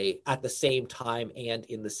non-A at the same time and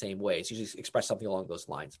in the same way. It's usually express something along those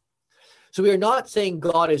lines. So we are not saying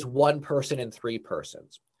God is one person and 3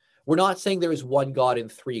 persons. We're not saying there is one God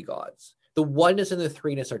and 3 gods. The oneness and the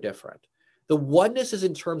threeness are different. The oneness is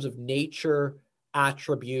in terms of nature,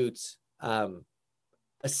 attributes,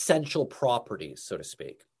 essential properties, so to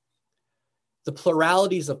speak. The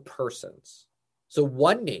pluralities of persons. So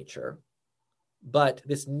one nature, but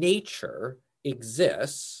this nature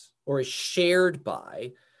exists or is shared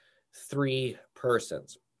by 3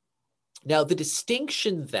 persons. Now, the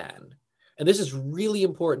distinction then, and this is really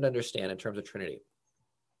important to understand in terms of Trinity,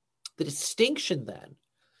 the distinction then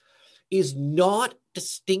is not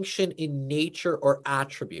distinction in nature or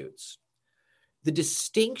attributes. The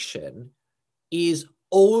distinction is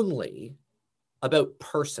only about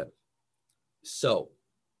person. So,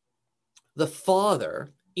 the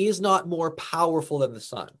Father is not more powerful than the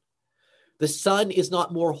Son. The Son is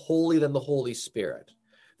not more holy than the Holy Spirit.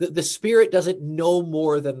 The Spirit doesn't know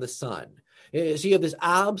more than the Son. So you have this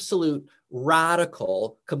absolute,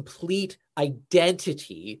 radical, complete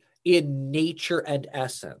identity in nature and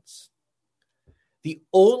essence. The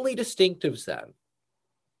only distinctives then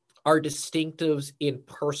are distinctives in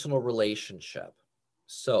personal relationship.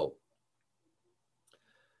 So,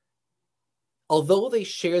 although they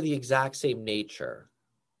share the exact same nature,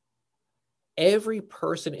 every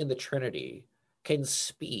person in the Trinity can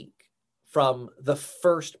speak from the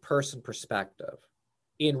first person perspective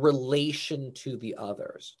in relation to the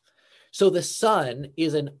others. So the Son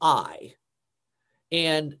is an I,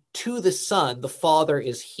 and to the Son, the Father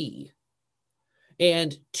is He.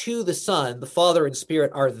 And to the Son, the Father and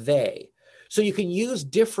Spirit are they. So you can use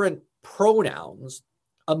different pronouns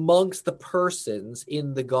amongst the persons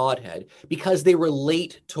in the Godhead because they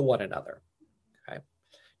relate to one another. Okay.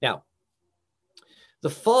 Now, the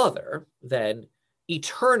Father then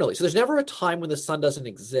eternally, so there's never a time when the Son doesn't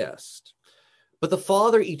exist, but the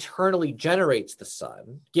Father eternally generates the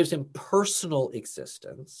Son, gives him personal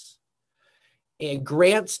existence, and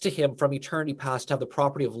grants to him from eternity past to have the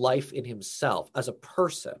property of life in himself as a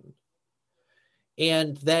person.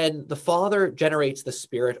 And then the Father generates the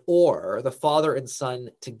Spirit, or the Father and Son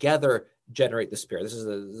together generate the Spirit. This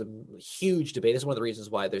is a huge debate. This is one of the reasons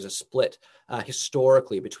why there's a split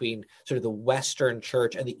historically between sort of the Western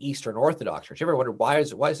Church and the Eastern Orthodox Church. You ever wondered why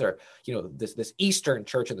is there this Eastern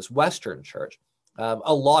Church and this Western Church?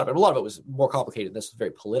 A lot of it was more complicated. This was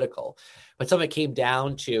very political, but some of it came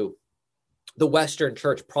down to the Western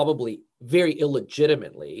Church probably very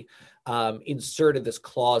illegitimately inserted this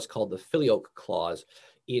clause called the Filioque clause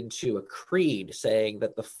into a creed, saying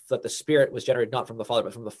that the Spirit was generated not from the Father,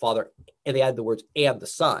 but from the Father, and they added the words "and the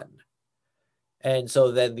Son." And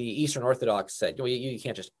so then the Eastern Orthodox said, you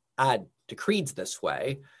can't just add to creeds this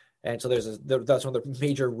way. And so that's one of the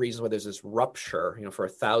major reasons why there's this rupture, for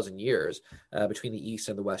 1,000 years between the East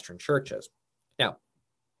and the Western churches. Now,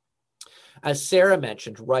 as Sarah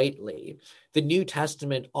mentioned rightly, the New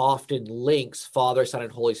Testament often links Father, Son,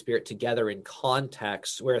 and Holy Spirit together in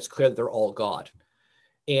contexts where it's clear that they're all God.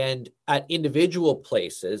 And at individual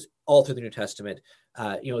places, all through the New Testament,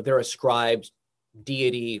 they're ascribed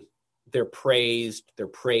deity, they're praised, they're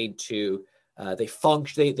prayed to,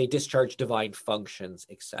 they discharge divine functions,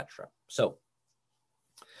 etc. So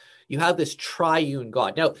you have this triune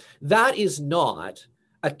God. Now, that is not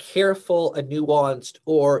a careful, a nuanced,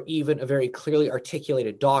 or even a very clearly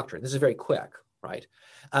articulated doctrine. This is very quick, right?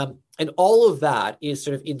 And all of that is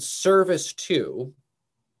sort of in service to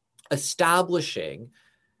establishing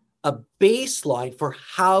a baseline for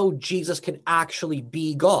how Jesus can actually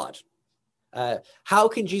be God. How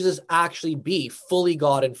can Jesus actually be fully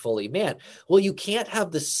God and fully man? Well, you can't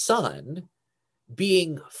have the Son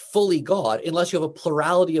being fully God unless you have a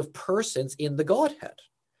plurality of persons in the Godhead.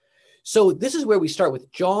 So this is where we start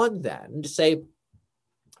with John then to say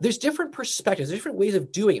there's different perspectives, there's different ways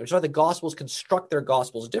of doing it, which is why the Gospels construct their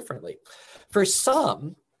Gospels differently. For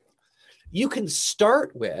some, you can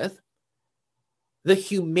start with the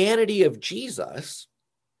humanity of Jesus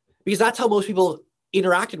because that's how most people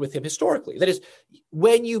interacted with him historically. That is,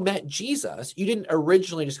 when you met Jesus, you didn't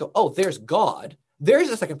originally just go, oh, there's God. There's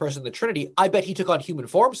a second person in the Trinity. I bet he took on human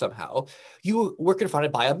form somehow. You were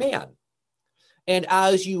confronted by a man. And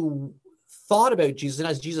as you thought about Jesus and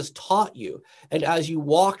as Jesus taught you and as you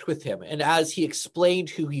walked with him and as he explained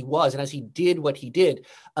who he was and as he did what he did,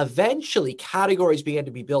 eventually categories began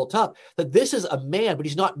to be built up that this is a man, but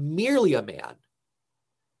he's not merely a man.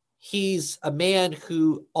 He's a man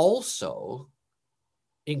who also,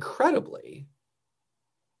 incredibly,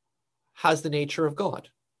 has the nature of God.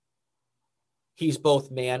 He's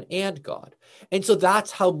both man and God. And so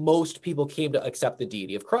that's how most people came to accept the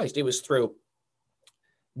deity of Christ. It was through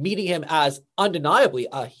meeting him as undeniably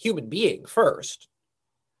a human being first,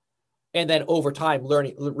 and then over time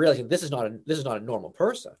realizing this is not a normal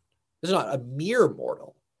person. This is not a mere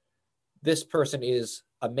mortal. This person is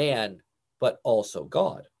a man, but also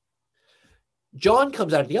God. John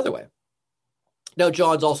comes at it the other way. Now,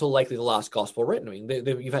 John's also likely the last gospel written. I mean,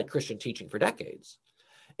 you've had Christian teaching for decades.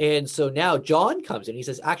 And so now John comes in, he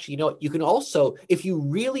says, actually, you can also, if you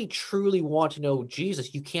really truly want to know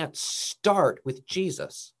Jesus, you can't start with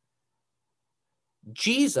Jesus.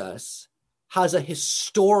 Jesus has a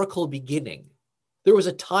historical beginning. There was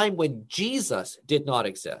a time when Jesus did not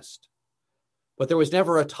exist, but there was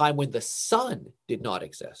never a time when the Son did not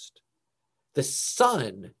exist. The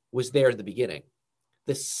Son was there in the beginning.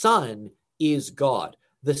 The Son is God.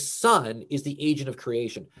 The Son is the agent of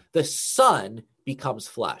creation. The Son becomes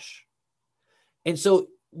flesh. And so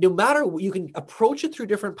no matter what, you can approach it through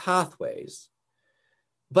different pathways,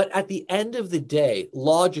 but at the end of the day,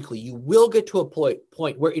 logically, you will get to a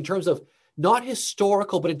point where in terms of not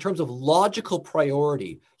historical, but in terms of logical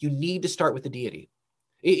priority, you need to start with the deity.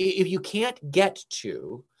 If you can't get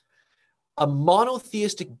to a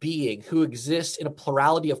monotheistic being who exists in a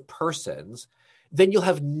plurality of persons, then you'll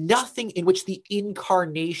have nothing in which the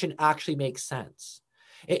incarnation actually makes sense.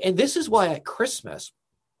 And this is why at Christmas,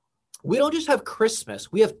 we don't just have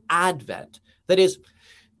Christmas, we have Advent. That is,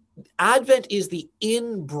 Advent is the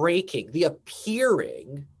inbreaking, the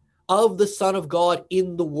appearing of the Son of God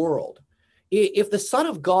in the world. If the Son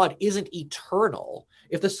of God isn't eternal,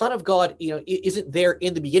 if the Son of God isn't there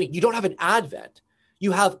in the beginning, you don't have an Advent.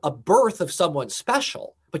 You have a birth of someone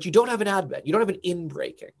special, but you don't have an Advent. You don't have an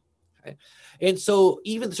inbreaking. Okay? And so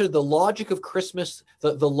even sort of the logic of Christmas,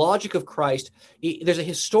 the logic of Christ, there's a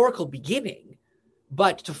historical beginning,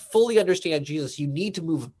 But to fully understand Jesus, you need to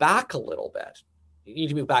move back a little bit. You need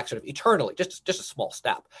to move back sort of eternally, just a small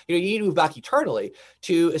step. You need to move back eternally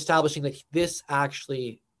to establishing that this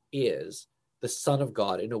actually is the Son of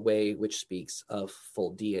God in a way which speaks of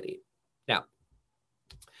full deity. Now,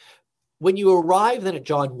 when you arrive then at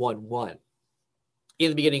John 1:1,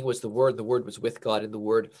 in the beginning was the Word was with God, and the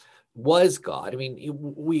Word was God. I mean,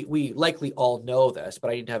 we likely all know this,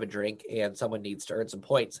 but I need to have a drink and someone needs to earn some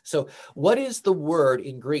points. So what is the word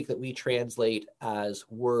in Greek that we translate as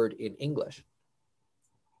word in English?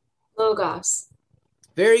 Logos.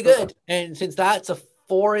 Very good. And since that's a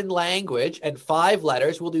foreign language and 5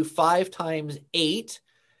 letters, we'll do 5 times 8.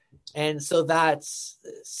 And so that's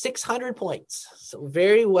 600 points. So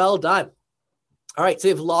very well done. All right, so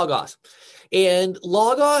we have logos. And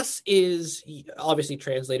logos is obviously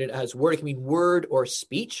translated as word. It can mean word or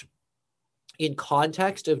speech. In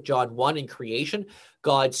context of John 1 in creation,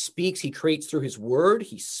 God speaks, he creates through his word,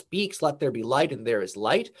 he speaks, let there be light, and there is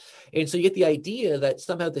light. And so you get the idea that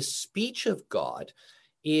somehow the speech of God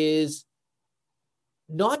is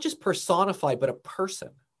not just personified, but a person.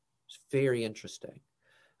 It's very interesting.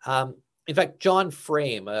 In fact, John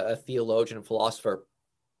Frame, a theologian and philosopher,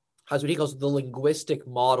 has what he calls the linguistic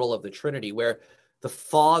model of the Trinity, where the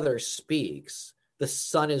Father speaks, the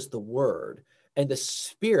Son is the Word, and the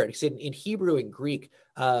Spirit. In Hebrew and Greek,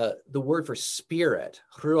 the word for spirit,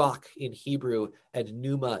 ruach in Hebrew and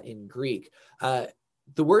pneuma in Greek,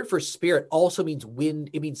 the word for spirit also means wind.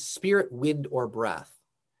 It means spirit, wind, or breath.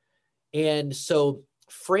 And so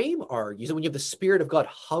Frame argues that when you have the Spirit of God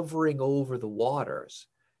hovering over the waters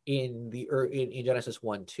in Genesis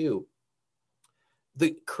 1:2,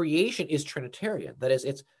 the creation is Trinitarian. That is,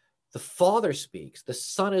 it's the Father speaks, the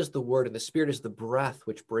Son is the Word, and the Spirit is the breath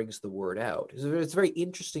which brings the Word out. It's a very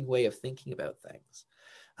interesting way of thinking about things.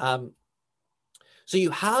 So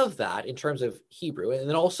you have that in terms of Hebrew, and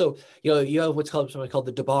then also you have what's called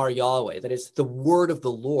the Debar Yahweh, that is the word of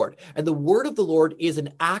the Lord, and the word of the Lord is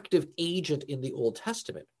an active agent in the Old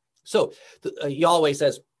Testament. So Yahweh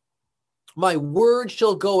says, "My word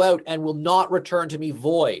shall go out and will not return to me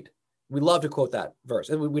void." We love to quote that verse,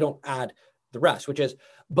 and we don't add the rest, which is,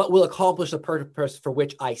 "but will accomplish the purpose for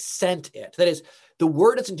which I sent it." That is, the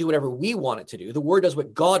word doesn't do whatever we want it to do. The word does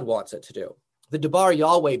what God wants it to do. The Debar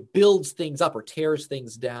Yahweh builds things up or tears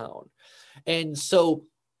things down. And so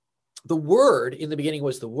the word in the beginning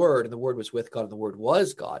was the word, and the word was with God, and the word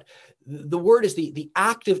was God. The word is the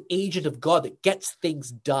active agent of God that gets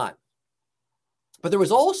things done. But there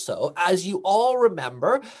was also, as you all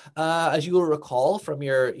remember, as you will recall from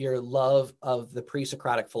your love of the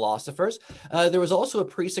pre-Socratic philosophers, there was also a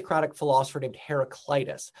pre-Socratic philosopher named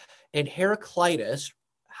Heraclitus. And Heraclitus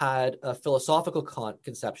had a philosophical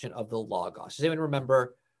conception of the logos. Does anyone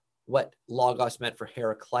remember what logos meant for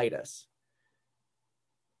Heraclitus?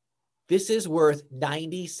 This is worth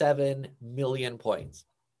 97 million points.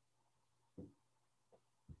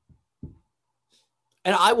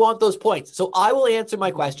 And I want those points. So I will answer my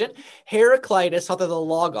question. Heraclitus thought that the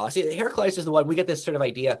logos, Heraclitus is the one, we get this sort of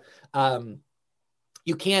idea.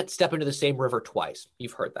 You can't step into the same river twice.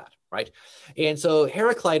 You've heard that, right? And so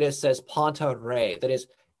Heraclitus says panta re, that is,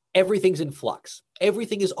 everything's in flux.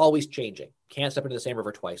 Everything is always changing. Can't step into the same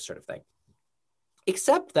river twice, sort of thing.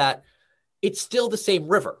 Except that it's still the same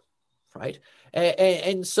river, right?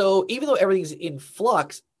 And so even though everything's in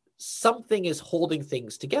flux, something is holding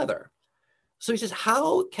things together. So he says,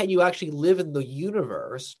 how can you actually live in the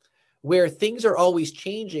universe where things are always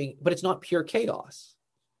changing, but it's not pure chaos?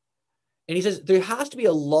 And he says, there has to be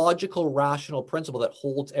a logical, rational principle that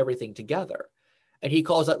holds everything together. And he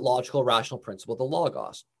calls that logical, rational principle the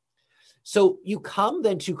logos. So you come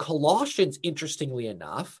then to Colossians, interestingly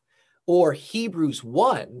enough, or Hebrews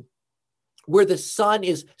 1, where the Son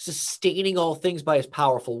is sustaining all things by his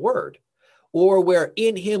powerful word, or where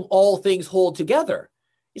in him all things hold together.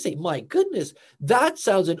 You say, my goodness, that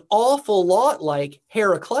sounds an awful lot like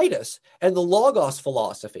Heraclitus and the Logos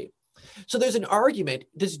philosophy. So there's an argument.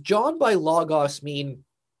 Does John by Logos mean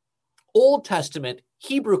Old Testament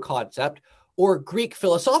Hebrew concept or Greek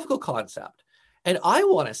philosophical concept? And I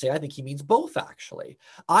want to say, I think he means both, actually.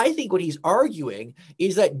 I think what he's arguing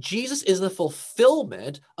is that Jesus is the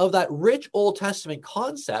fulfillment of that rich Old Testament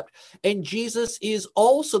concept, and Jesus is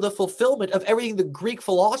also the fulfillment of everything the Greek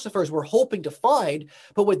philosophers were hoping to find,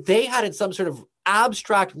 but what they had in some sort of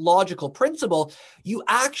abstract logical principle, you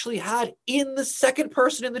actually had in the second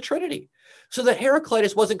person in the Trinity. So that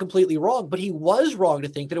Heraclitus wasn't completely wrong, but he was wrong to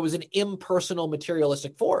think that it was an impersonal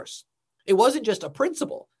materialistic force. It wasn't just a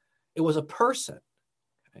principle. It was a person.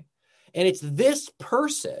 Okay? And it's this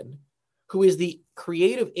person who is the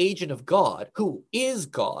creative agent of God, who is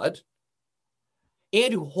God,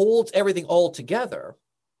 and who holds everything all together,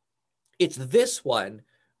 it's this one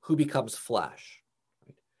who becomes flesh.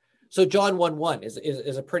 So John 1:1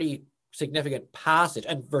 is a pretty significant passage,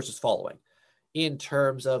 and verses following, in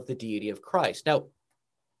terms of the deity of Christ. Now,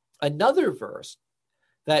 another verse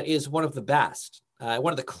that is one of the best,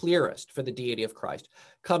 one of the clearest for the deity of Christ,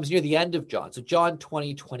 comes near the end of John. So John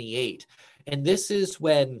 20:28. And this is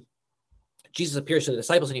when Jesus appears to the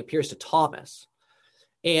disciples and he appears to Thomas.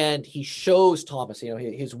 And he shows Thomas,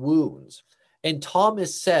 his wounds. And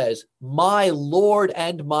Thomas says, "My Lord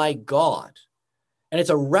and my God." And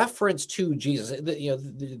it's a reference to Jesus.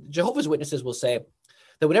 The Jehovah's Witnesses will say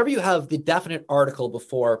that whenever you have the definite article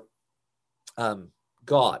before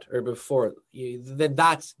God, or before you, then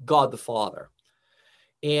that's God the Father.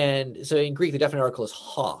 And so in Greek, the definite article is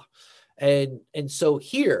ha. And so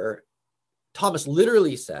here, Thomas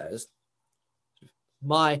literally says,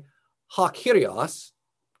 "My ha Kyrios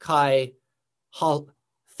kai ha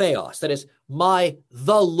theos." That is, my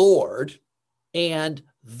the Lord and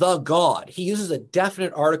the God. He uses a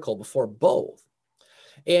definite article before both.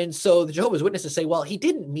 And so the Jehovah's Witnesses say, well, he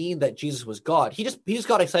didn't mean that Jesus was God. He just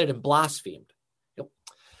got excited and blasphemed.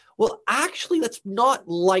 Well, actually, that's not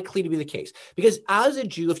likely to be the case, because as a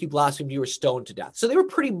Jew, if you blasphemed, you were stoned to death. So they were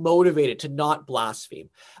pretty motivated to not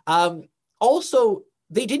blaspheme. Also,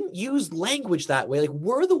 they didn't use language that way. Like,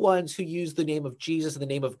 we're the ones who use the name of Jesus and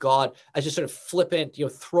the name of God as just sort of flippant,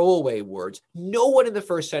 throwaway words. No one in the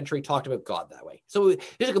first century talked about God that way. So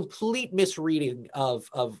there's a complete misreading of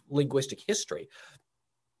linguistic history.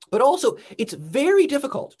 But also, it's very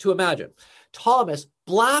difficult to imagine Thomas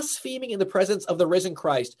blaspheming in the presence of the risen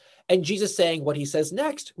Christ and Jesus saying what he says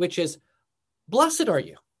next, which is, "Blessed are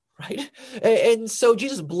you," right? And so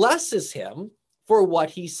Jesus blesses him for what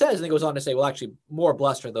he says. And he goes on to say, well, actually, more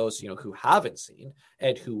blessed are those, who haven't seen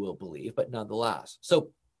and who will believe, but nonetheless.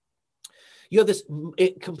 So you have this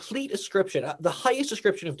complete ascription, the highest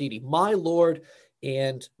description of deity, my Lord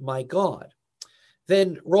and my God.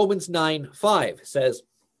 Then Romans 9:5 says,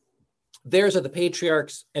 "Theirs are the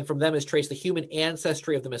patriarchs, and from them is traced the human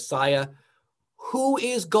ancestry of the Messiah, who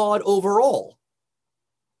is God over all,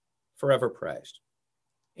 forever praised."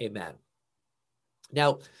 Amen.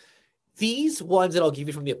 Now, these ones that I'll give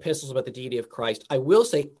you from the epistles about the deity of Christ, I will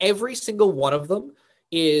say every single one of them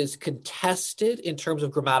is contested in terms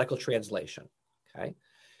of grammatical translation. Okay.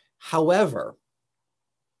 However,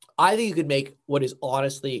 I think you could make what is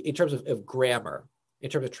honestly, in terms of grammar,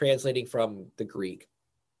 in terms of translating from the Greek,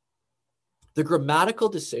 the grammatical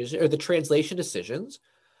decision or the translation decisions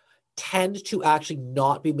tend to actually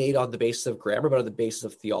not be made on the basis of grammar, but on the basis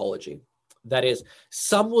of theology. That is,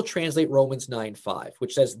 some will translate Romans 9:5,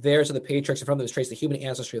 which says, "Theirs are the patriarchs, and from them is traced the human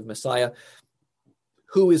ancestry of the Messiah,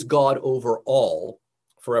 who is God over all,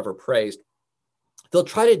 forever praised." They'll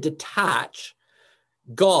try to detach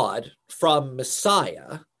God from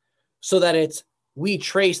Messiah so that it's, we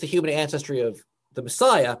trace the human ancestry of the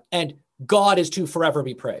Messiah, and God is to forever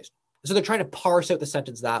be praised. So they're trying to parse out the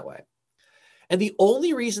sentence that way. And the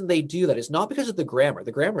only reason they do that is not because of the grammar.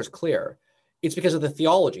 The grammar is clear. It's because of the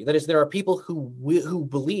theology. That is, there are people who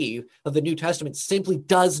believe that the New Testament simply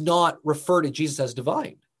does not refer to Jesus as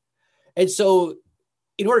divine. And so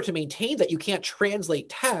in order to maintain that, you can't translate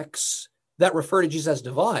texts that refer to Jesus as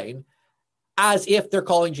divine as if they're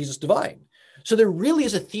calling Jesus divine. So there really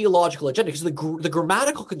is a theological agenda, because the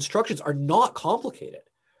grammatical constructions are not complicated.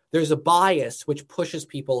 There's a bias which pushes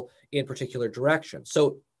people in particular directions.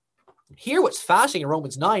 So here, what's fascinating in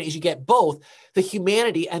Romans 9 is you get both the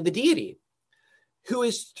humanity and the deity, who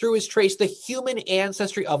is through his trace the human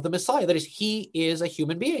ancestry of the Messiah. That is, he is a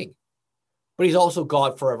human being, but he's also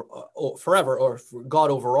God forever, or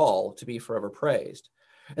God over all, to be forever praised.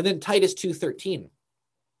 And then Titus 2:13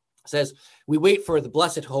 says, "We wait for the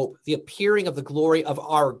blessed hope, the appearing of the glory of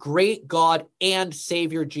our great God and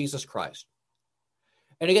Savior, Jesus Christ."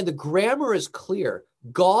 And again, the grammar is clear.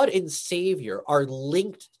 God and Savior are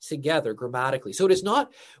linked together grammatically. So it is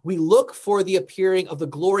not, we look for the appearing of the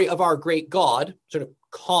glory of our great God, sort of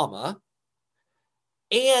comma,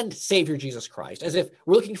 and Savior Jesus Christ, as if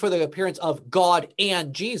we're looking for the appearance of God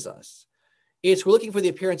and Jesus. It's, we're looking for the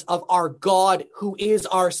appearance of our God who is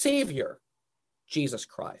our Savior, Jesus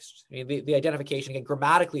Christ. I mean, the identification, again,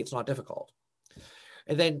 grammatically, it's not difficult.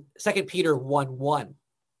 And then 2 Peter 1:1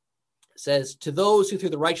 says, "To those who through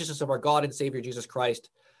the righteousness of our God and Savior Jesus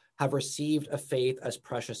Christ have received a faith as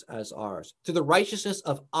precious as ours." Through the righteousness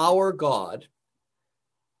of our God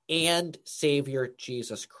and Savior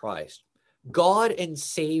Jesus Christ. God and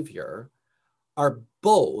Savior are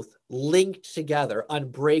both linked together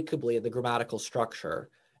unbreakably in the grammatical structure,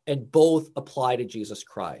 and both apply to Jesus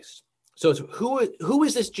Christ. So it's, who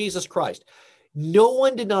is this Jesus Christ? No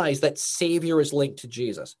one denies that Savior is linked to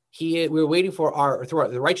Jesus. We're waiting for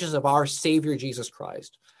the righteousness of our Savior, Jesus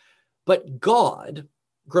Christ. But God,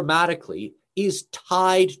 grammatically, is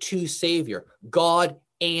tied to Savior. God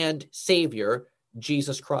and Savior,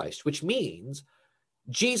 Jesus Christ, which means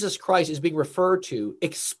Jesus Christ is being referred to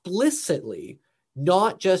explicitly,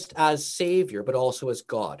 not just as Savior, but also as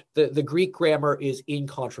God. The Greek grammar is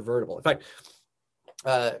incontrovertible. In fact,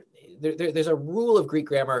 there's a rule of Greek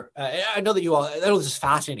grammar. I know this is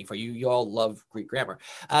fascinating for you. You all love Greek grammar.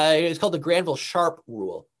 It's called the Granville-Sharp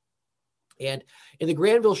rule. And in the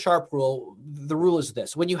Granville-Sharp rule, the rule is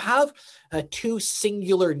this. When you have two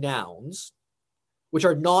singular nouns, which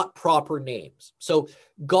are not proper names. So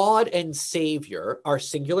God and Savior are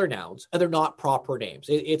singular nouns, and they're not proper names.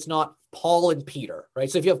 It's not Paul and Peter, right?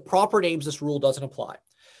 So if you have proper names, this rule doesn't apply.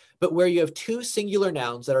 But where you have two singular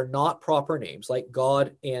nouns that are not proper names, like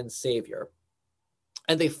God and Savior,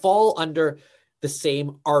 and they fall under the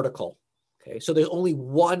same article, okay? So there's only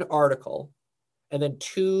one article, and then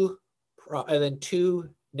two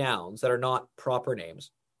nouns that are not proper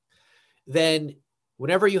names. Then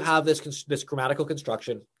whenever you have this grammatical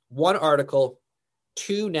construction, one article,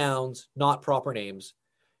 two nouns, not proper names,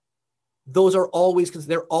 they're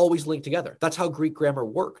always linked together. That's how Greek grammar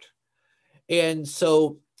worked. And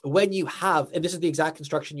so when you have, and this is the exact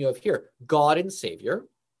construction you have here, God and Savior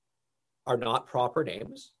are not proper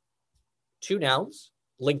names, two nouns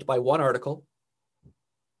linked by one article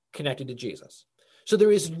connected to Jesus. So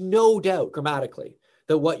there is no doubt grammatically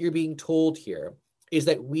that what you're being told here is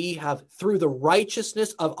that we have, through the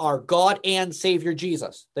righteousness of our God and Savior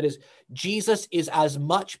Jesus, that is, Jesus is as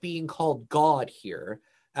much being called God here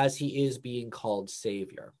as he is being called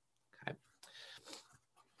Savior. Okay.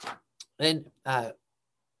 Then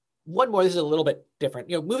one more, this is a little bit different.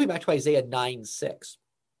 Moving back to Isaiah 9:6.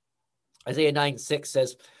 Isaiah 9:6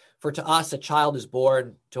 says, "For to us a child is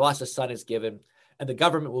born, to us a son is given, and the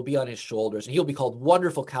government will be on his shoulders, and he'll be called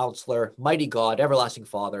Wonderful Counselor, Mighty God, Everlasting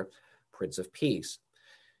Father, Prince of Peace."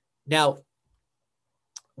 Now,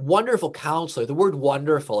 Wonderful Counselor, the word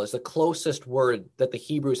wonderful is the closest word that the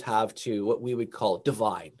Hebrews have to what we would call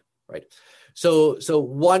divine, right? So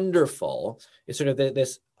wonderful is sort of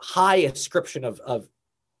this high ascription of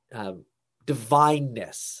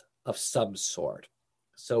divineness of some sort.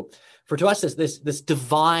 So to us, this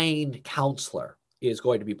divine counselor is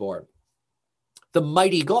going to be born. The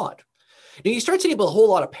mighty God. Now you start seeing a whole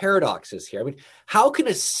lot of paradoxes here. I mean, how can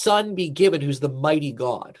a son be given who's the mighty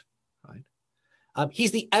God? Right?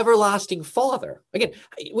 He's the everlasting Father. Again,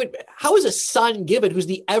 how is a son given who's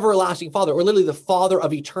the everlasting Father, or literally the Father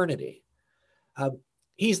of eternity?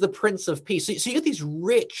 He's the Prince of Peace. So you get these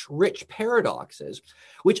rich paradoxes,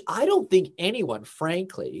 which I don't think anyone,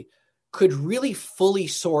 frankly, could really fully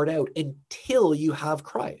sort out until you have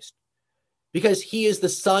Christ. Because he is the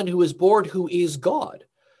Son who is born, who is God.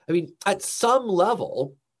 I mean, at some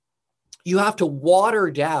level, you have to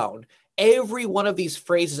water down every one of these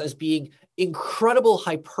phrases as being incredible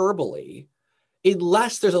hyperbole,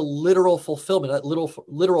 unless there's a literal fulfillment. That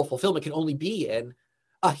literal fulfillment can only be in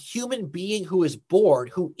a human being who is born,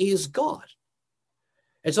 who is God.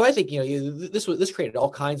 And so I think, this created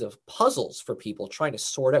all kinds of puzzles for people trying to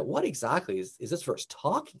sort out what exactly is this verse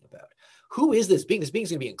talking about? Who is this being? This being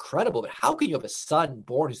is going to be incredible, but how can you have a son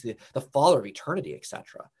born who's the Father of eternity,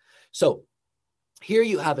 etc.? So here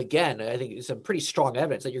you have, again, I think some pretty strong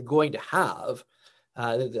evidence that you're going to have,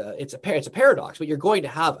 it's a paradox, but you're going to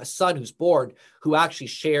have a son who's born who actually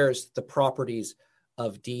shares the properties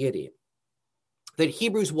of deity. Then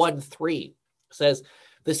Hebrews 1:3 says,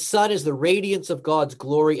 "The Son is the radiance of God's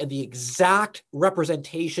glory and the exact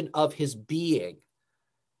representation of his being,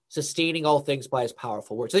 sustaining all things by his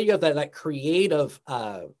powerful word." So you have that creative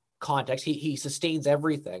context. He sustains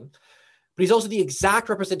everything, but he's also the exact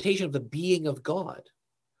representation of the being of God.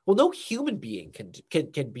 Well, no human being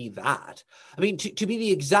can be that. I mean, to be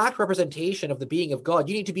the exact representation of the being of God,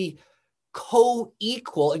 you need to be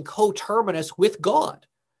co-equal and coterminous with God.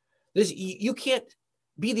 You can't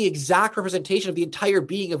be the exact representation of the entire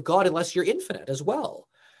being of God unless you're infinite as well.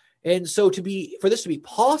 And so for this to be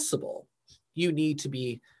possible, you need to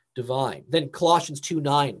be divine. Then Colossians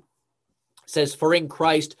 2:9 says, "For in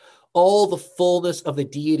Christ, all the fullness of the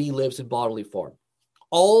deity lives in bodily form."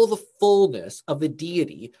 All the fullness of the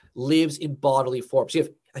deity lives in bodily form. So you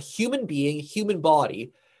have a human being, human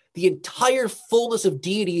body. The entire fullness of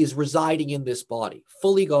deity is residing in this body.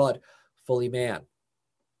 Fully God, fully man.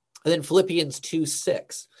 And then Philippians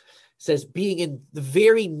 2:6 says, "Being in the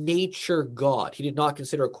very nature God, he did not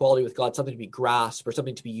consider equality with God something to be grasped or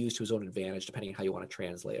something to be used to his own advantage," depending on how you want to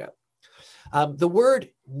translate it. The word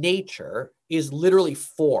nature is literally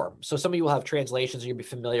form. So some of you will have translations, and you'll be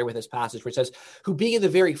familiar with this passage where it says, who being in the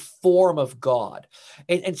very form of God.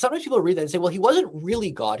 And sometimes people read that and say, well, he wasn't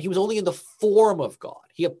really God. He was only in the form of God.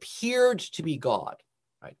 He appeared to be God,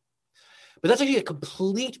 right? But that's actually a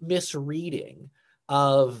complete misreading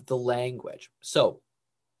of the language. So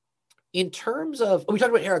in terms of, we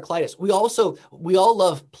talked about Heraclitus. We all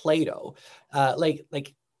love Plato,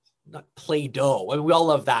 like not Play-Doh. I mean, we all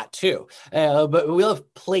love that too, but we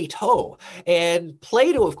love Plato. And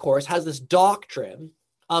Plato, of course, has this doctrine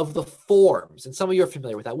of the forms, and some of you are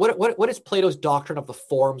familiar with that. What is Plato's doctrine of the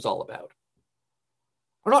forms all about?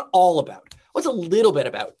 Or not all about. What's a little bit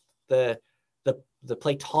about the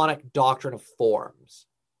Platonic doctrine of forms?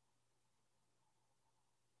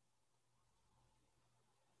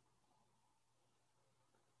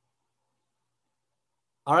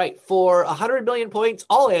 All right, for 100 million points,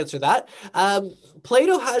 I'll answer that.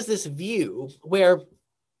 Plato has this view where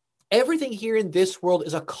everything here in this world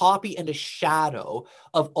is a copy and a shadow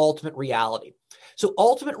of ultimate reality. So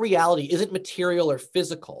ultimate reality isn't material or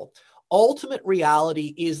physical. Ultimate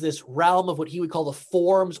reality is this realm of what he would call the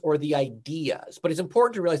forms or the ideas. But it's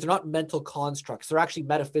important to realize they're not mental constructs. They're actually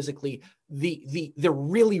metaphysically, they're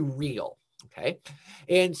really real, okay?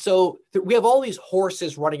 And so we have all these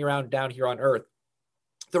horses running around down here on Earth.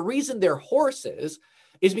 The reason they're horses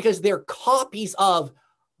is because they're copies of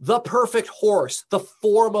the perfect horse, the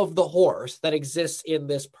form of the horse that exists in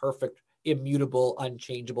this perfect, immutable,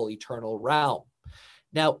 unchangeable, eternal realm.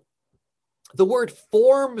 Now, the word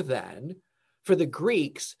form then, for the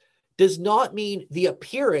Greeks, does not mean the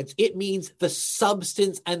appearance. It means the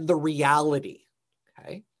substance and the reality,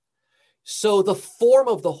 okay? So the form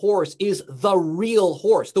of the horse is the real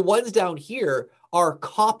horse. The ones down here are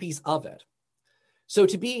copies of it. So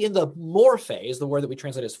to be in the morphe is the word that we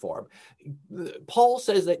translate as form. Paul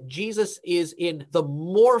says that Jesus is in the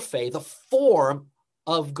morphe, the form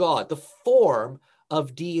of God, the form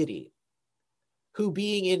of deity, who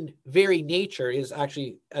being in very nature is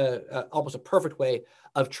actually almost a perfect way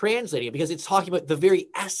of translating it, because it's talking about the very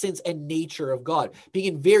essence and nature of God, being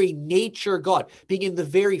in very nature God, being in the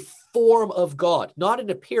very form of God, not in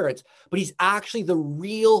appearance, but he's actually the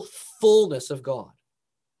real fullness of God.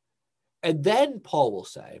 And then Paul will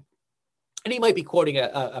say, and he might be quoting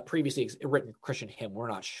a previously written Christian hymn, we're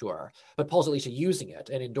not sure, but Paul's at least using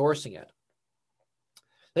it and endorsing it,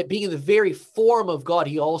 that being in the very form of God,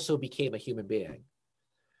 he also became a human being.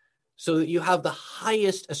 So that you have the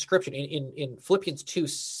highest ascription in Philippians 2,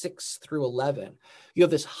 6 through 11, you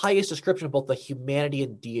have this highest description of both the humanity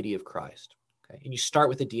and deity of Christ. Okay? And you start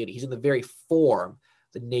with the deity. He's in the very form,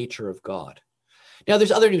 the nature of God. Now,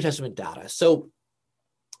 there's other New Testament data. So,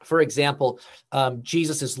 for example,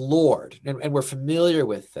 Jesus is Lord, and we're familiar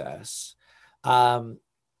with this. The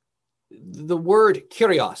word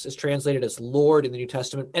Kyrios is translated as Lord in the New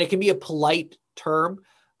Testament, and it can be a polite term,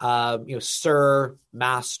 sir,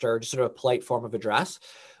 master, just sort of a polite form of address.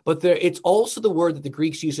 But it's also the word that the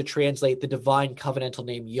Greeks used to translate the divine covenantal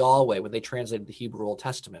name Yahweh when they translated the Hebrew Old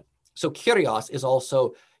Testament. So Kyrios is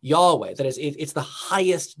also Yahweh. That is, it's the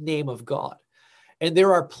highest name of God. And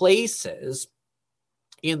there are places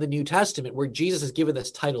in the New Testament where Jesus is given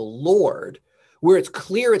this title Lord, where it's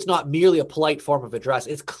clear it's not merely a polite form of address.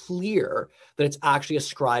 It's clear that it's actually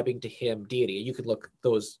ascribing to him deity. You can look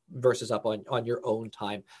those verses up on your own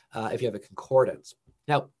time if you have a concordance.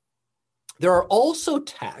 Now, there are also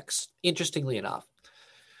texts, interestingly enough,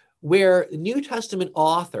 where New Testament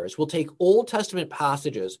authors will take Old Testament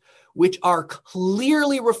passages which are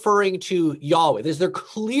clearly referring to Yahweh. They're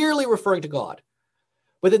clearly referring to God.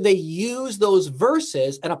 But then they use those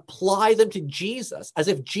verses and apply them to Jesus as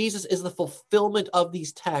if Jesus is the fulfillment of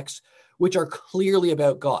these texts, which are clearly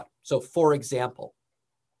about God. So, for example,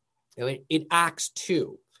 in Acts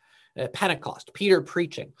 2, Pentecost, Peter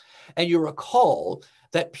preaching, and you recall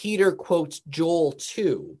that Peter quotes Joel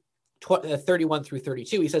 2, 31 through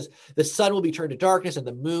 32. He says, the sun will be turned to darkness and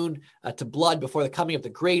the moon to blood before the coming of the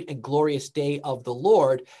great and glorious day of the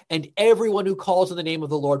Lord, and everyone who calls on the name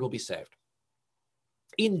of the Lord will be saved.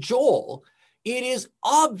 In Joel, it is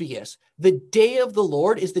obvious the day of the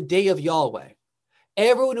Lord is the day of Yahweh.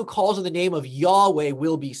 Everyone who calls on the name of Yahweh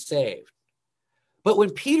will be saved. But when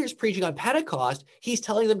Peter's preaching on Pentecost, he's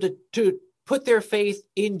telling them to put their faith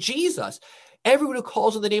in Jesus. Everyone who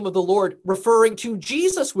calls on the name of the Lord, referring to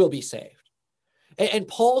Jesus, will be saved. And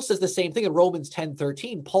Paul says the same thing in Romans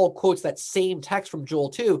 10:13. Paul quotes that same text from Joel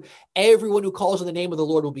 2. Everyone who calls on the name of the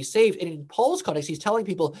Lord will be saved. And in Paul's context, he's telling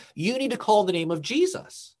people, you need to call on the name of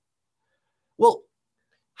Jesus. Well,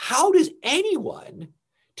 how does anyone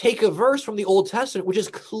take a verse from the Old Testament, which is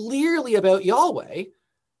clearly about Yahweh,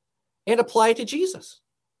 and apply it to Jesus.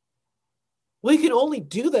 Well, you can only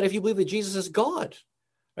do that if you believe that Jesus is God,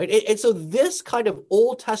 right? And so this kind of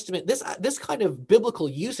Old Testament, this kind of biblical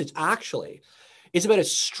usage actually is about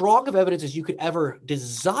as strong of evidence as you could ever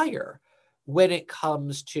desire when it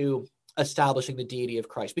comes to establishing the deity of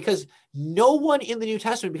Christ, because no one in the New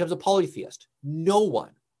Testament becomes a polytheist. No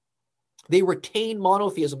one. They retain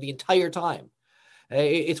monotheism the entire time.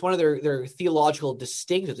 It's one of their theological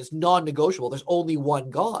distinctives. It's non-negotiable. There's only one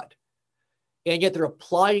God. And yet they're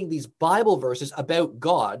applying these Bible verses about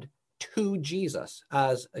God to Jesus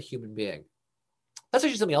as a human being. That's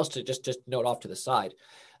actually something else to just note off to the side.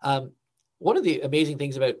 One of the amazing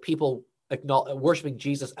things about people worshiping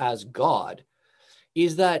Jesus as God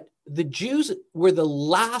is that the Jews were the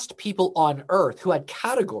last people on earth who had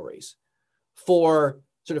categories for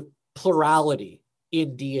sort of plurality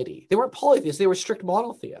in deity. They weren't polytheists, they were strict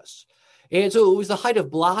monotheists. And so it was the height of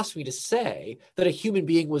blasphemy to say that a human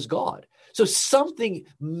being was God. So something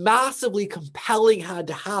massively compelling had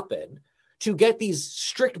to happen to get these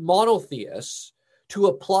strict monotheists to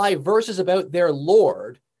apply verses about their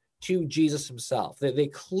Lord to Jesus himself. They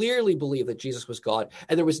clearly believed that Jesus was God,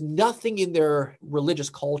 and there was nothing in their religious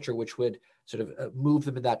culture which would sort of move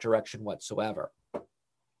them in that direction whatsoever.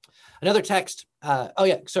 Another text. Oh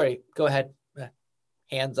yeah, sorry. Go ahead.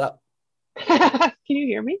 Hands up. Can you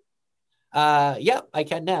hear me? Yeah, I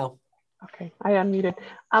can now. Okay, I unmuted.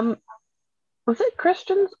 Was it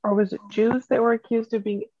Christians or was it Jews that were accused of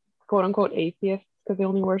being quote unquote atheists because they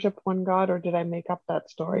only worship one God, or did I make up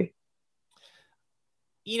that story?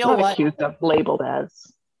 You know Not what? accused of, labeled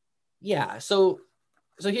as. Yeah. So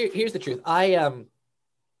here's the truth. I'm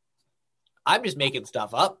just making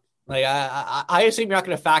stuff up. Like I assume you're not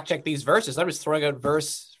going to fact check these verses. I'm just throwing out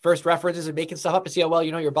verse references and making stuff up to see how well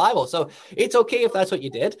you know your Bible. So it's okay if that's what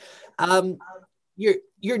you did.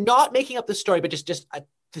 You're not making up the story, but just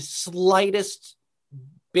the slightest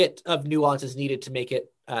bit of nuance is needed to make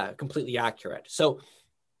it completely accurate. So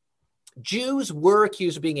Jews were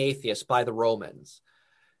accused of being atheists by the Romans,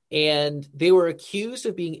 and they were accused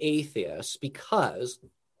of being atheists because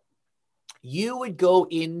you would go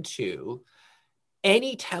into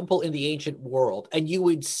any temple in the ancient world and you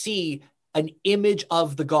would see an image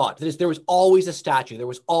of the god. There was always a statue. There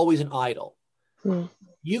was always an idol.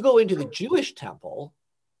 You go into the Jewish temple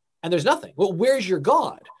and there's nothing. Well, where's your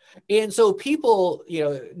God? And so people,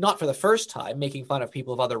 not for the first time, making fun of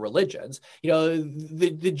people of other religions,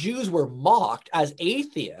 the Jews were mocked as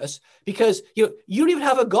atheists because, you don't even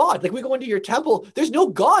have a God. Like, we go into your temple, there's no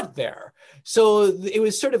God there. So it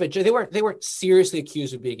was sort of they weren't seriously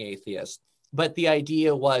accused of being atheists. But the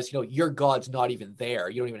idea was, your God's not even there.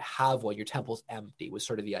 You don't even have one. Your temple's empty was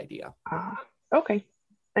sort of the idea. Okay.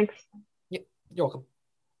 Thanks. Yeah, you're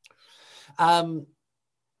welcome.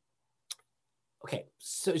 Okay,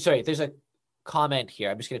 so sorry, there's a comment here.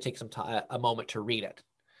 I'm just going to take a moment to read it.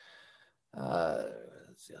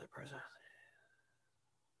 That's the other person.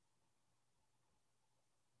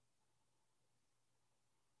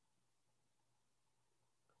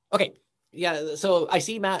 Okay, yeah, so I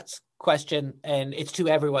see Matt's question, and it's to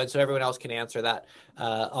everyone, so everyone else can answer that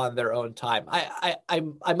on their own time.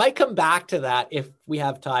 I might come back to that if we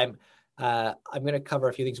have time. I'm going to cover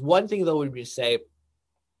a few things. One thing, though, would be to say,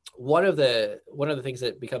 one of the things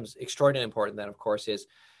that becomes extraordinarily important then, of course,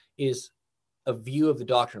 is a view of the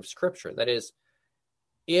doctrine of Scripture. That is,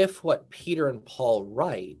 if what Peter and Paul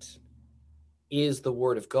write is the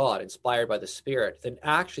Word of God, inspired by the Spirit, then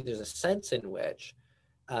actually there's a sense in which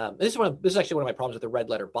this is actually one of my problems with the red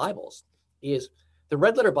letter Bibles. Is the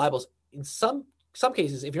red letter Bibles, in some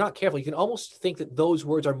cases, if you're not careful, you can almost think that those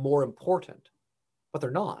words are more important, but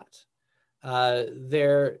they're not.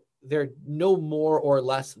 They're no more or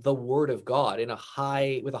less the Word of God with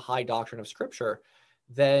a high doctrine of Scripture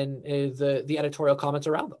than the editorial comments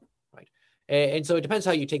around them, right? And so it depends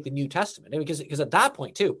how you take the New Testament, because at that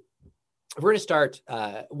point too, if we're going to start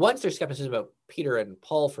once there's skepticism about Peter and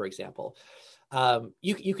Paul, for example,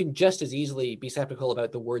 you can just as easily be skeptical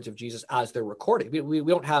about the words of Jesus as they're recorded. We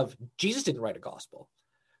don't have Jesus didn't write a gospel,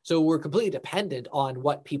 so we're completely dependent on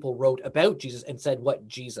what people wrote about Jesus and said what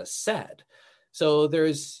Jesus said. So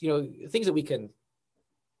there's, things that we can,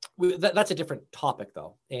 that's a different topic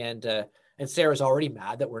though. And Sarah's already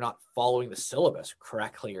mad that we're not following the syllabus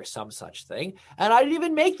correctly or some such thing. And I didn't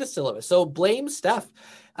even make the syllabus. So blame Steph.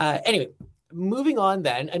 Anyway, moving on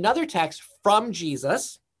then, another text from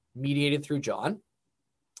Jesus mediated through John,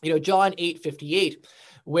 John 8:58,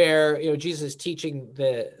 where, Jesus is teaching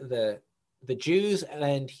the Jews,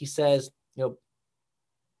 and he says,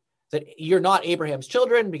 that you're not Abraham's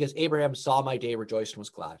children because Abraham saw my day, rejoiced, and was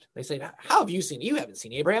glad. They say, how have you seen? You haven't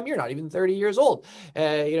seen Abraham. You're not even 30 years old.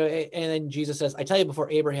 And then Jesus says, I tell you, before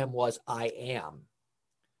Abraham was, I am.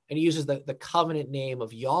 And he uses the covenant name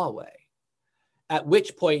of Yahweh. At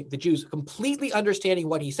which point the Jews, completely understanding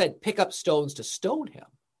what he said, pick up stones to stone him.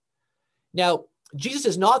 Now, Jesus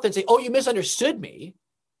does not then say, oh, you misunderstood me.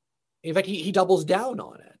 In fact, he doubles down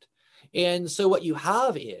on it. And so what you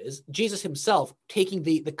have is Jesus himself taking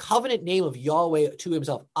the covenant name of Yahweh to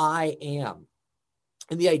himself, I am.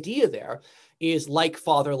 And the idea there is like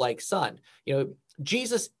father, like son.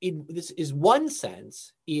 Jesus, in this is one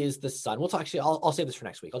sense, is the son. We'll talk. Actually, I'll save this for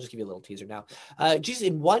next week. I'll just give you a little teaser now. Jesus,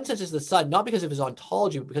 in one sense, is the son, not because of his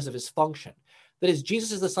ontology, but because of his function. That is,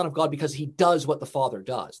 Jesus is the Son of God because he does what the Father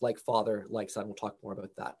does, like Father, like Son. We'll talk more about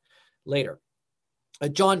that later.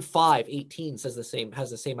 John 5:18 has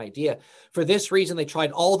the same idea. For this reason, they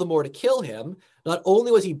tried all the more to kill him. Not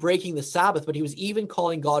only was he breaking the Sabbath, but he was even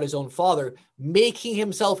calling God his own Father, making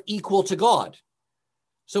himself equal to God.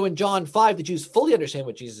 So in John 5, the Jews fully understand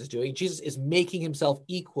what Jesus is doing. Jesus is making himself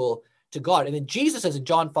equal to God. And then Jesus says in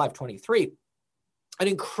John 5:23, an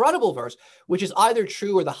incredible verse, which is either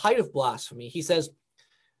true or the height of blasphemy. He says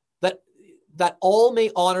that all may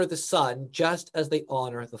honor the Son just as they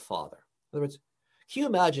honor the Father. In other words, can you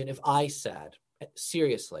imagine if I said,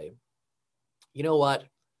 seriously, you know what?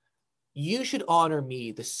 You should honor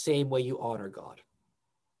me the same way you honor God.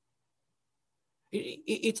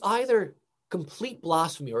 It's either complete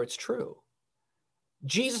blasphemy or it's true.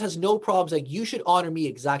 Jesus has no problem saying you should honor me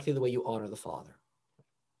exactly the way you honor the Father.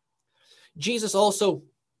 Jesus also,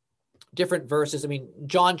 different verses. I mean,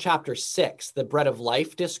 John chapter 6, the bread of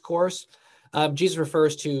life discourse, Jesus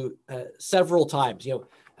refers to several times,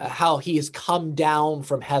 how he has come down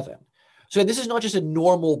from heaven. So this is not just a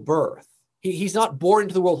normal birth. He's not born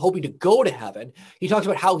into the world hoping to go to heaven. He talks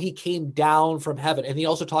about how he came down from heaven. And he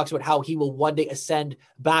also talks about how he will one day ascend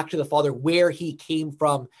back to the Father where he came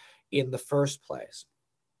from in the first place.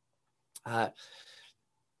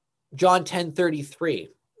 John 10:33,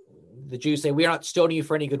 the Jews say, we are not stoning you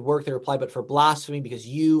for any good work. They reply, but for blasphemy, because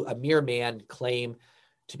you, a mere man, claim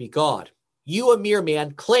to be God. You, a mere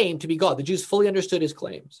man, claim to be God. The Jews fully understood his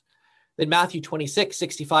claims. Then Matthew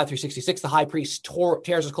 26:65-66, the high priest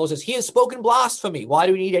tears his clothes, says, he has spoken blasphemy. Why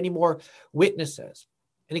do we need any more witnesses?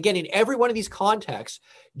 And again, in every one of these contexts,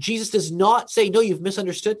 Jesus does not say, no, you've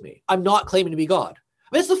misunderstood me. I'm not claiming to be God.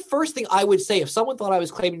 I mean, that's the first thing I would say. If someone thought I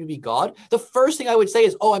was claiming to be God, the first thing I would say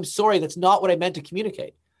is, oh, I'm sorry, that's not what I meant to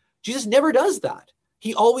communicate. Jesus never does that.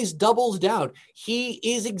 He always doubles down. He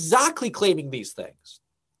is exactly claiming these things.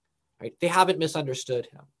 Right? They haven't misunderstood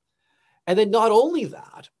him. And then not only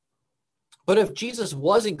that, but if Jesus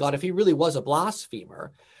wasn't God, if he really was a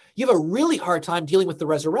blasphemer, you have a really hard time dealing with the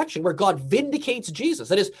resurrection where God vindicates Jesus.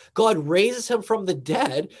 That is, God raises him from the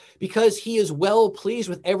dead because he is well pleased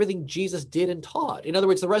with everything Jesus did and taught. In other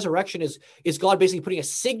words, the resurrection is God basically putting a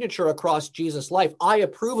signature across Jesus' life. I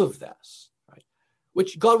approve of this, right?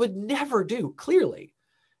 Which God would never do, clearly,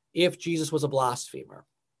 if Jesus was a blasphemer.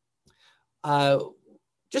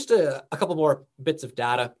 Just a couple more bits of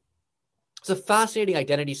data. It's a fascinating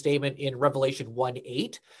identity statement in Revelation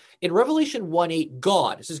 1:8. In Revelation 1:8,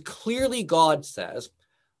 God, this is clearly God says,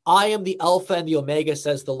 I am the Alpha and the Omega,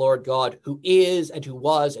 says the Lord God, who is and who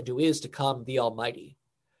was and who is to come, the Almighty.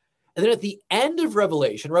 And then at the end of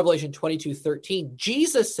Revelation 22:13,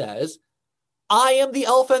 Jesus says, I am the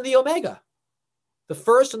Alpha and the Omega, the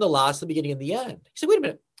first and the last, the beginning and the end. He said, wait a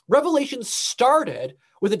minute. Revelation started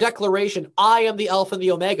with a declaration, I am the Alpha and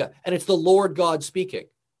the Omega, and it's the Lord God speaking.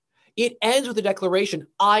 It ends with a declaration,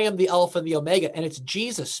 I am the Alpha and the Omega, and it's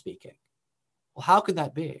Jesus speaking. Well, how could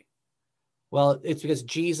that be? Well, it's because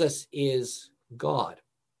Jesus is God.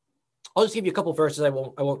 I'll just give you a couple verses. I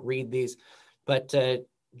won't read these, but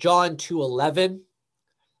John 2:11,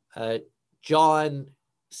 John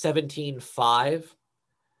 17:5,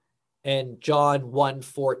 and John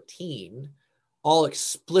 1:14 all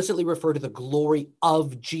explicitly refer to the glory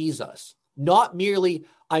of Jesus. Not merely,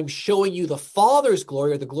 I'm showing you the Father's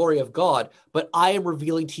glory or the glory of God, but I am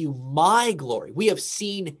revealing to you my glory. We have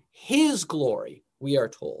seen his glory, we are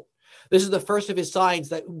told. This is the first of his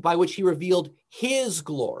signs by which he revealed his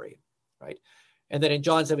glory, right? And then in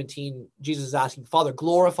John 17, Jesus is asking, Father,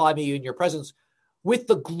 glorify me in your presence with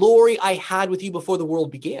the glory I had with you before the world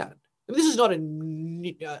began. I mean, this is not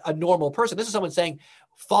a normal person. This is someone saying,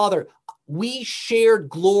 Father, we shared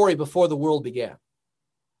glory before the world began.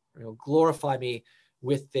 Glorify me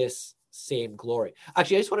with this same glory.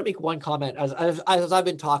 Actually, I just want to make one comment. As I've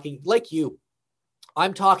been talking, like you,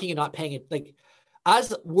 I'm talking and not paying it. Like,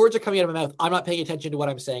 as words are coming out of my mouth, I'm not paying attention to what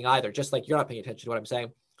I'm saying either, just like you're not paying attention to what I'm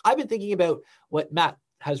saying. I've been thinking about what Matt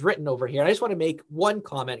has written over here. And I just want to make one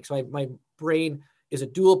comment because my brain is a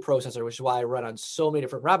dual processor, which is why I run on so many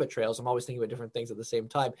different rabbit trails. I'm always thinking about different things at the same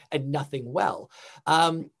time and nothing well.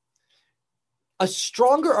 A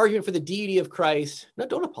stronger argument for the deity of Christ. No,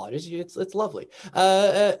 don't apologize. It's lovely.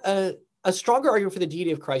 A stronger argument for the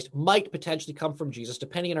deity of Christ might potentially come from Jesus,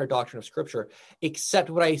 depending on our doctrine of Scripture,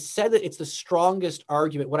 except when I said that it's the strongest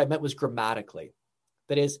argument, what I meant was grammatically.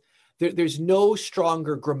 That is, there's no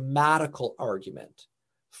stronger grammatical argument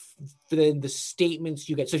than the statements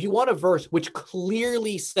you get. So if you want a verse which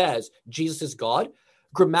clearly says Jesus is God,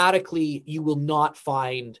 grammatically, you will not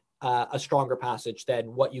find a stronger passage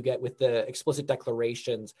than what you get with the explicit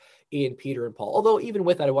declarations in Peter and Paul. Although even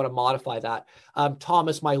with that, I want to modify that.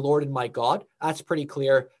 Thomas, my Lord and my God, that's pretty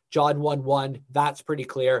clear. John 1:1, that's pretty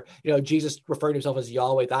clear. Jesus referring to himself as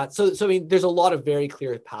Yahweh, that. So I mean, there's a lot of very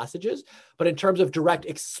clear passages, but in terms of direct,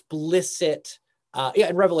 explicit,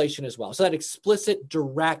 and Revelation as well. So that explicit,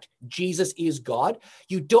 direct, Jesus is God.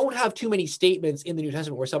 You don't have too many statements in the New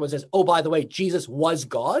Testament where someone says, oh, by the way, Jesus was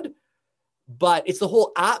God. But it's the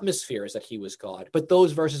whole atmosphere is that he was God. But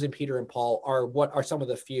those verses in Peter and Paul are what are some of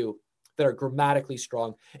the few that are grammatically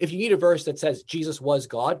strong. If you need a verse that says Jesus was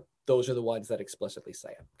God, those are the ones that explicitly say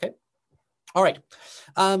it. Okay. All right.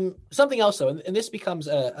 Something else, though, and this becomes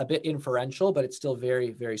a bit inferential, but it's still very,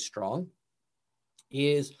 very strong,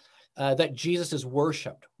 is that Jesus is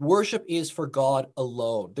worshipped. Worship is for God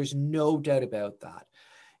alone. There's no doubt about that.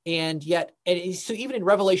 And yet, so even in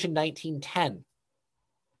Revelation 19:10,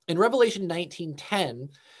 in Revelation 19:10,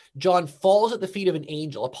 John falls at the feet of an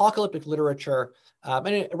angel. Apocalyptic literature,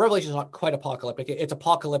 and Revelation is not quite apocalyptic. It's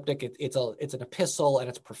apocalyptic. It's an epistle, and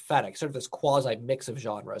it's prophetic, sort of this quasi mix of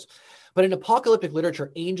genres. But in apocalyptic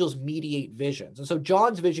literature, angels mediate visions. And so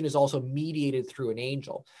John's vision is also mediated through an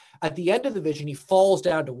angel. At the end of the vision, he falls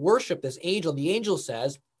down to worship this angel. The angel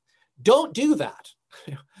says, don't do that.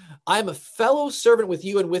 I am a fellow servant with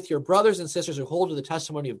you and with your brothers and sisters who hold to the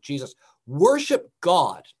testimony of Jesus. Worship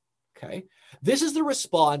God. Okay. This is the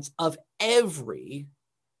response of every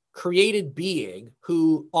created being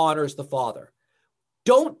who honors the Father.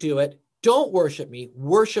 Don't do it. Don't worship me.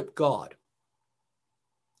 Worship God.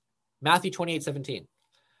 Matthew 28:17.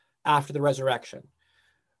 After the resurrection.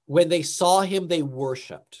 When they saw him, they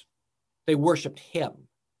worshiped. They worshiped him,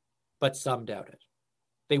 but some doubted.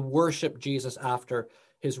 They worshiped Jesus after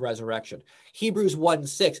his resurrection. Hebrews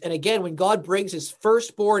 1:6. And again, when God brings his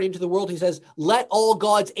firstborn into the world, he says, let all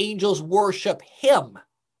God's angels worship him.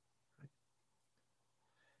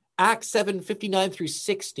 Acts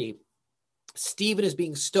 7:59-60. Stephen is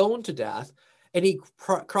being stoned to death, and he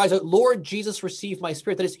cries out, Lord Jesus, receive my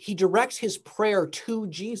spirit. That is, he directs his prayer to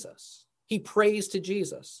Jesus. He prays to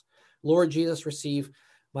Jesus. Lord Jesus, receive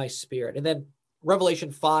my spirit. And then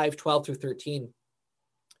Revelation 5:12-13.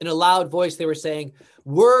 In a loud voice, they were saying,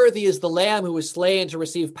 worthy is the Lamb who was slain to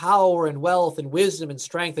receive power and wealth and wisdom and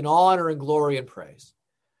strength and honor and glory and praise.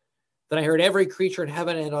 Then I heard every creature in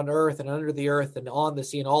heaven and on earth and under the earth and on the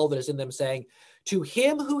sea and all that is in them saying, to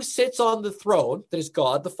him who sits on the throne, that is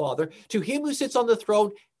God the Father, to him who sits on the throne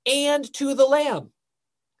and to the Lamb,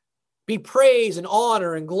 be praise and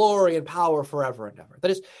honor and glory and power forever and ever. That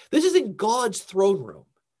is, this is in God's throne room.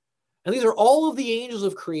 And these are all of the angels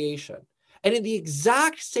of creation. And in the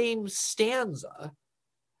exact same stanza,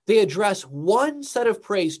 they address one set of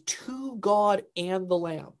praise to God and the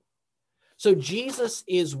Lamb. So Jesus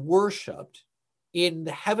is worshiped in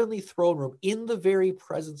the heavenly throne room in the very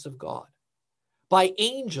presence of God by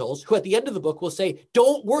angels who at the end of the book will say,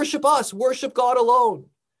 don't worship us, worship God alone.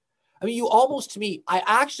 I mean, you almost, to me, I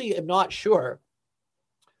actually am not sure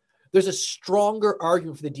there's a stronger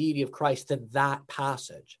argument for the deity of Christ than that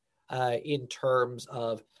passage in terms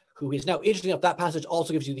of who he is. Now, interestingly enough, that passage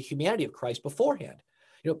also gives you the humanity of Christ beforehand.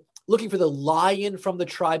 Looking for the Lion from the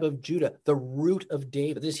tribe of Judah, the root of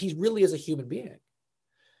David. He really is a human being.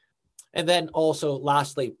 And then also,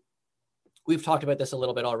 lastly, we've talked about this a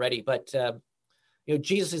little bit already, but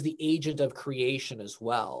Jesus is the agent of creation as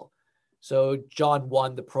well. So John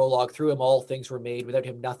 1, the prologue, through him all things were made. Without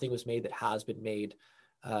him nothing was made that has been made.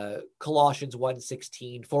 Colossians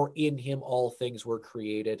 1:16, for in him all things were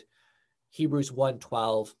created. Hebrews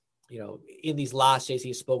 1:12, in these last days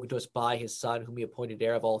he has spoken to us by his Son, whom he appointed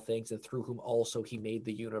heir of all things, and through whom also he made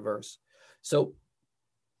the universe. So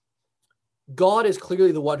God is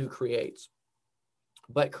clearly the one who creates,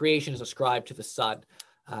 but creation is ascribed to the Son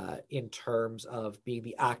in terms of being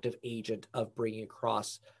the active agent of bringing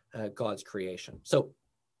across God's creation. So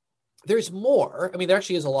there's more. I mean, there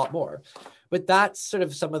actually is a lot more, but that's sort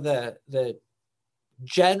of some of the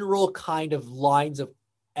general kind of lines of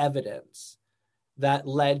evidence that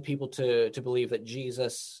led people to believe that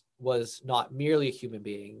Jesus was not merely a human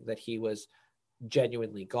being, that he was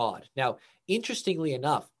genuinely God. Now, interestingly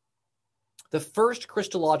enough, the first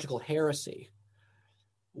Christological heresy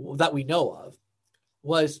that we know of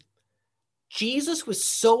was Jesus was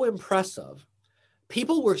so impressive,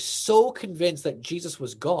 people were so convinced that Jesus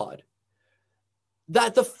was God,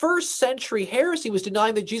 that the first century heresy was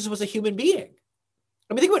denying that Jesus was a human being.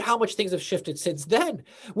 I mean, think about how much things have shifted since then,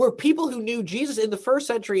 where people who knew Jesus in the first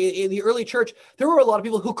century, in the early church, there were a lot of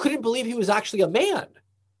people who couldn't believe he was actually a man.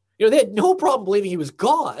 You know, they had no problem believing he was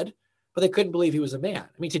God, but they couldn't believe he was a man.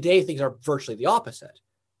 I mean, today things are virtually the opposite.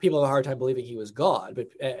 People have a hard time believing he was God,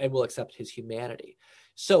 and will accept his humanity.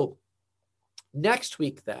 So next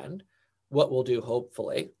week, then, what we'll do,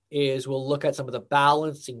 hopefully, is we'll look at some of the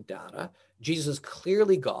balancing data. Jesus is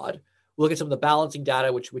clearly God. We'll look at some of the balancing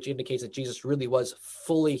data, which indicates that Jesus really was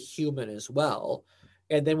fully human as well.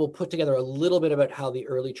 And then we'll put together a little bit about how the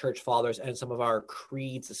early church fathers and some of our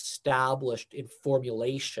creeds established in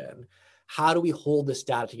formulation. How do we hold this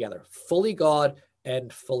data together? Fully God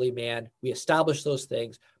and fully man. We establish those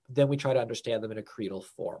things, then we try to understand them in a creedal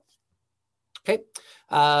form. Okay.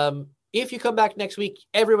 If you come back next week,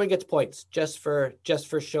 everyone gets points just for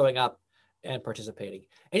showing up and participating.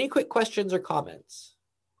 Any quick questions or comments?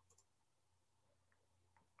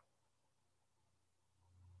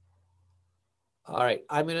 All right,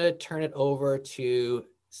 I'm going to turn it over to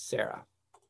Sarah.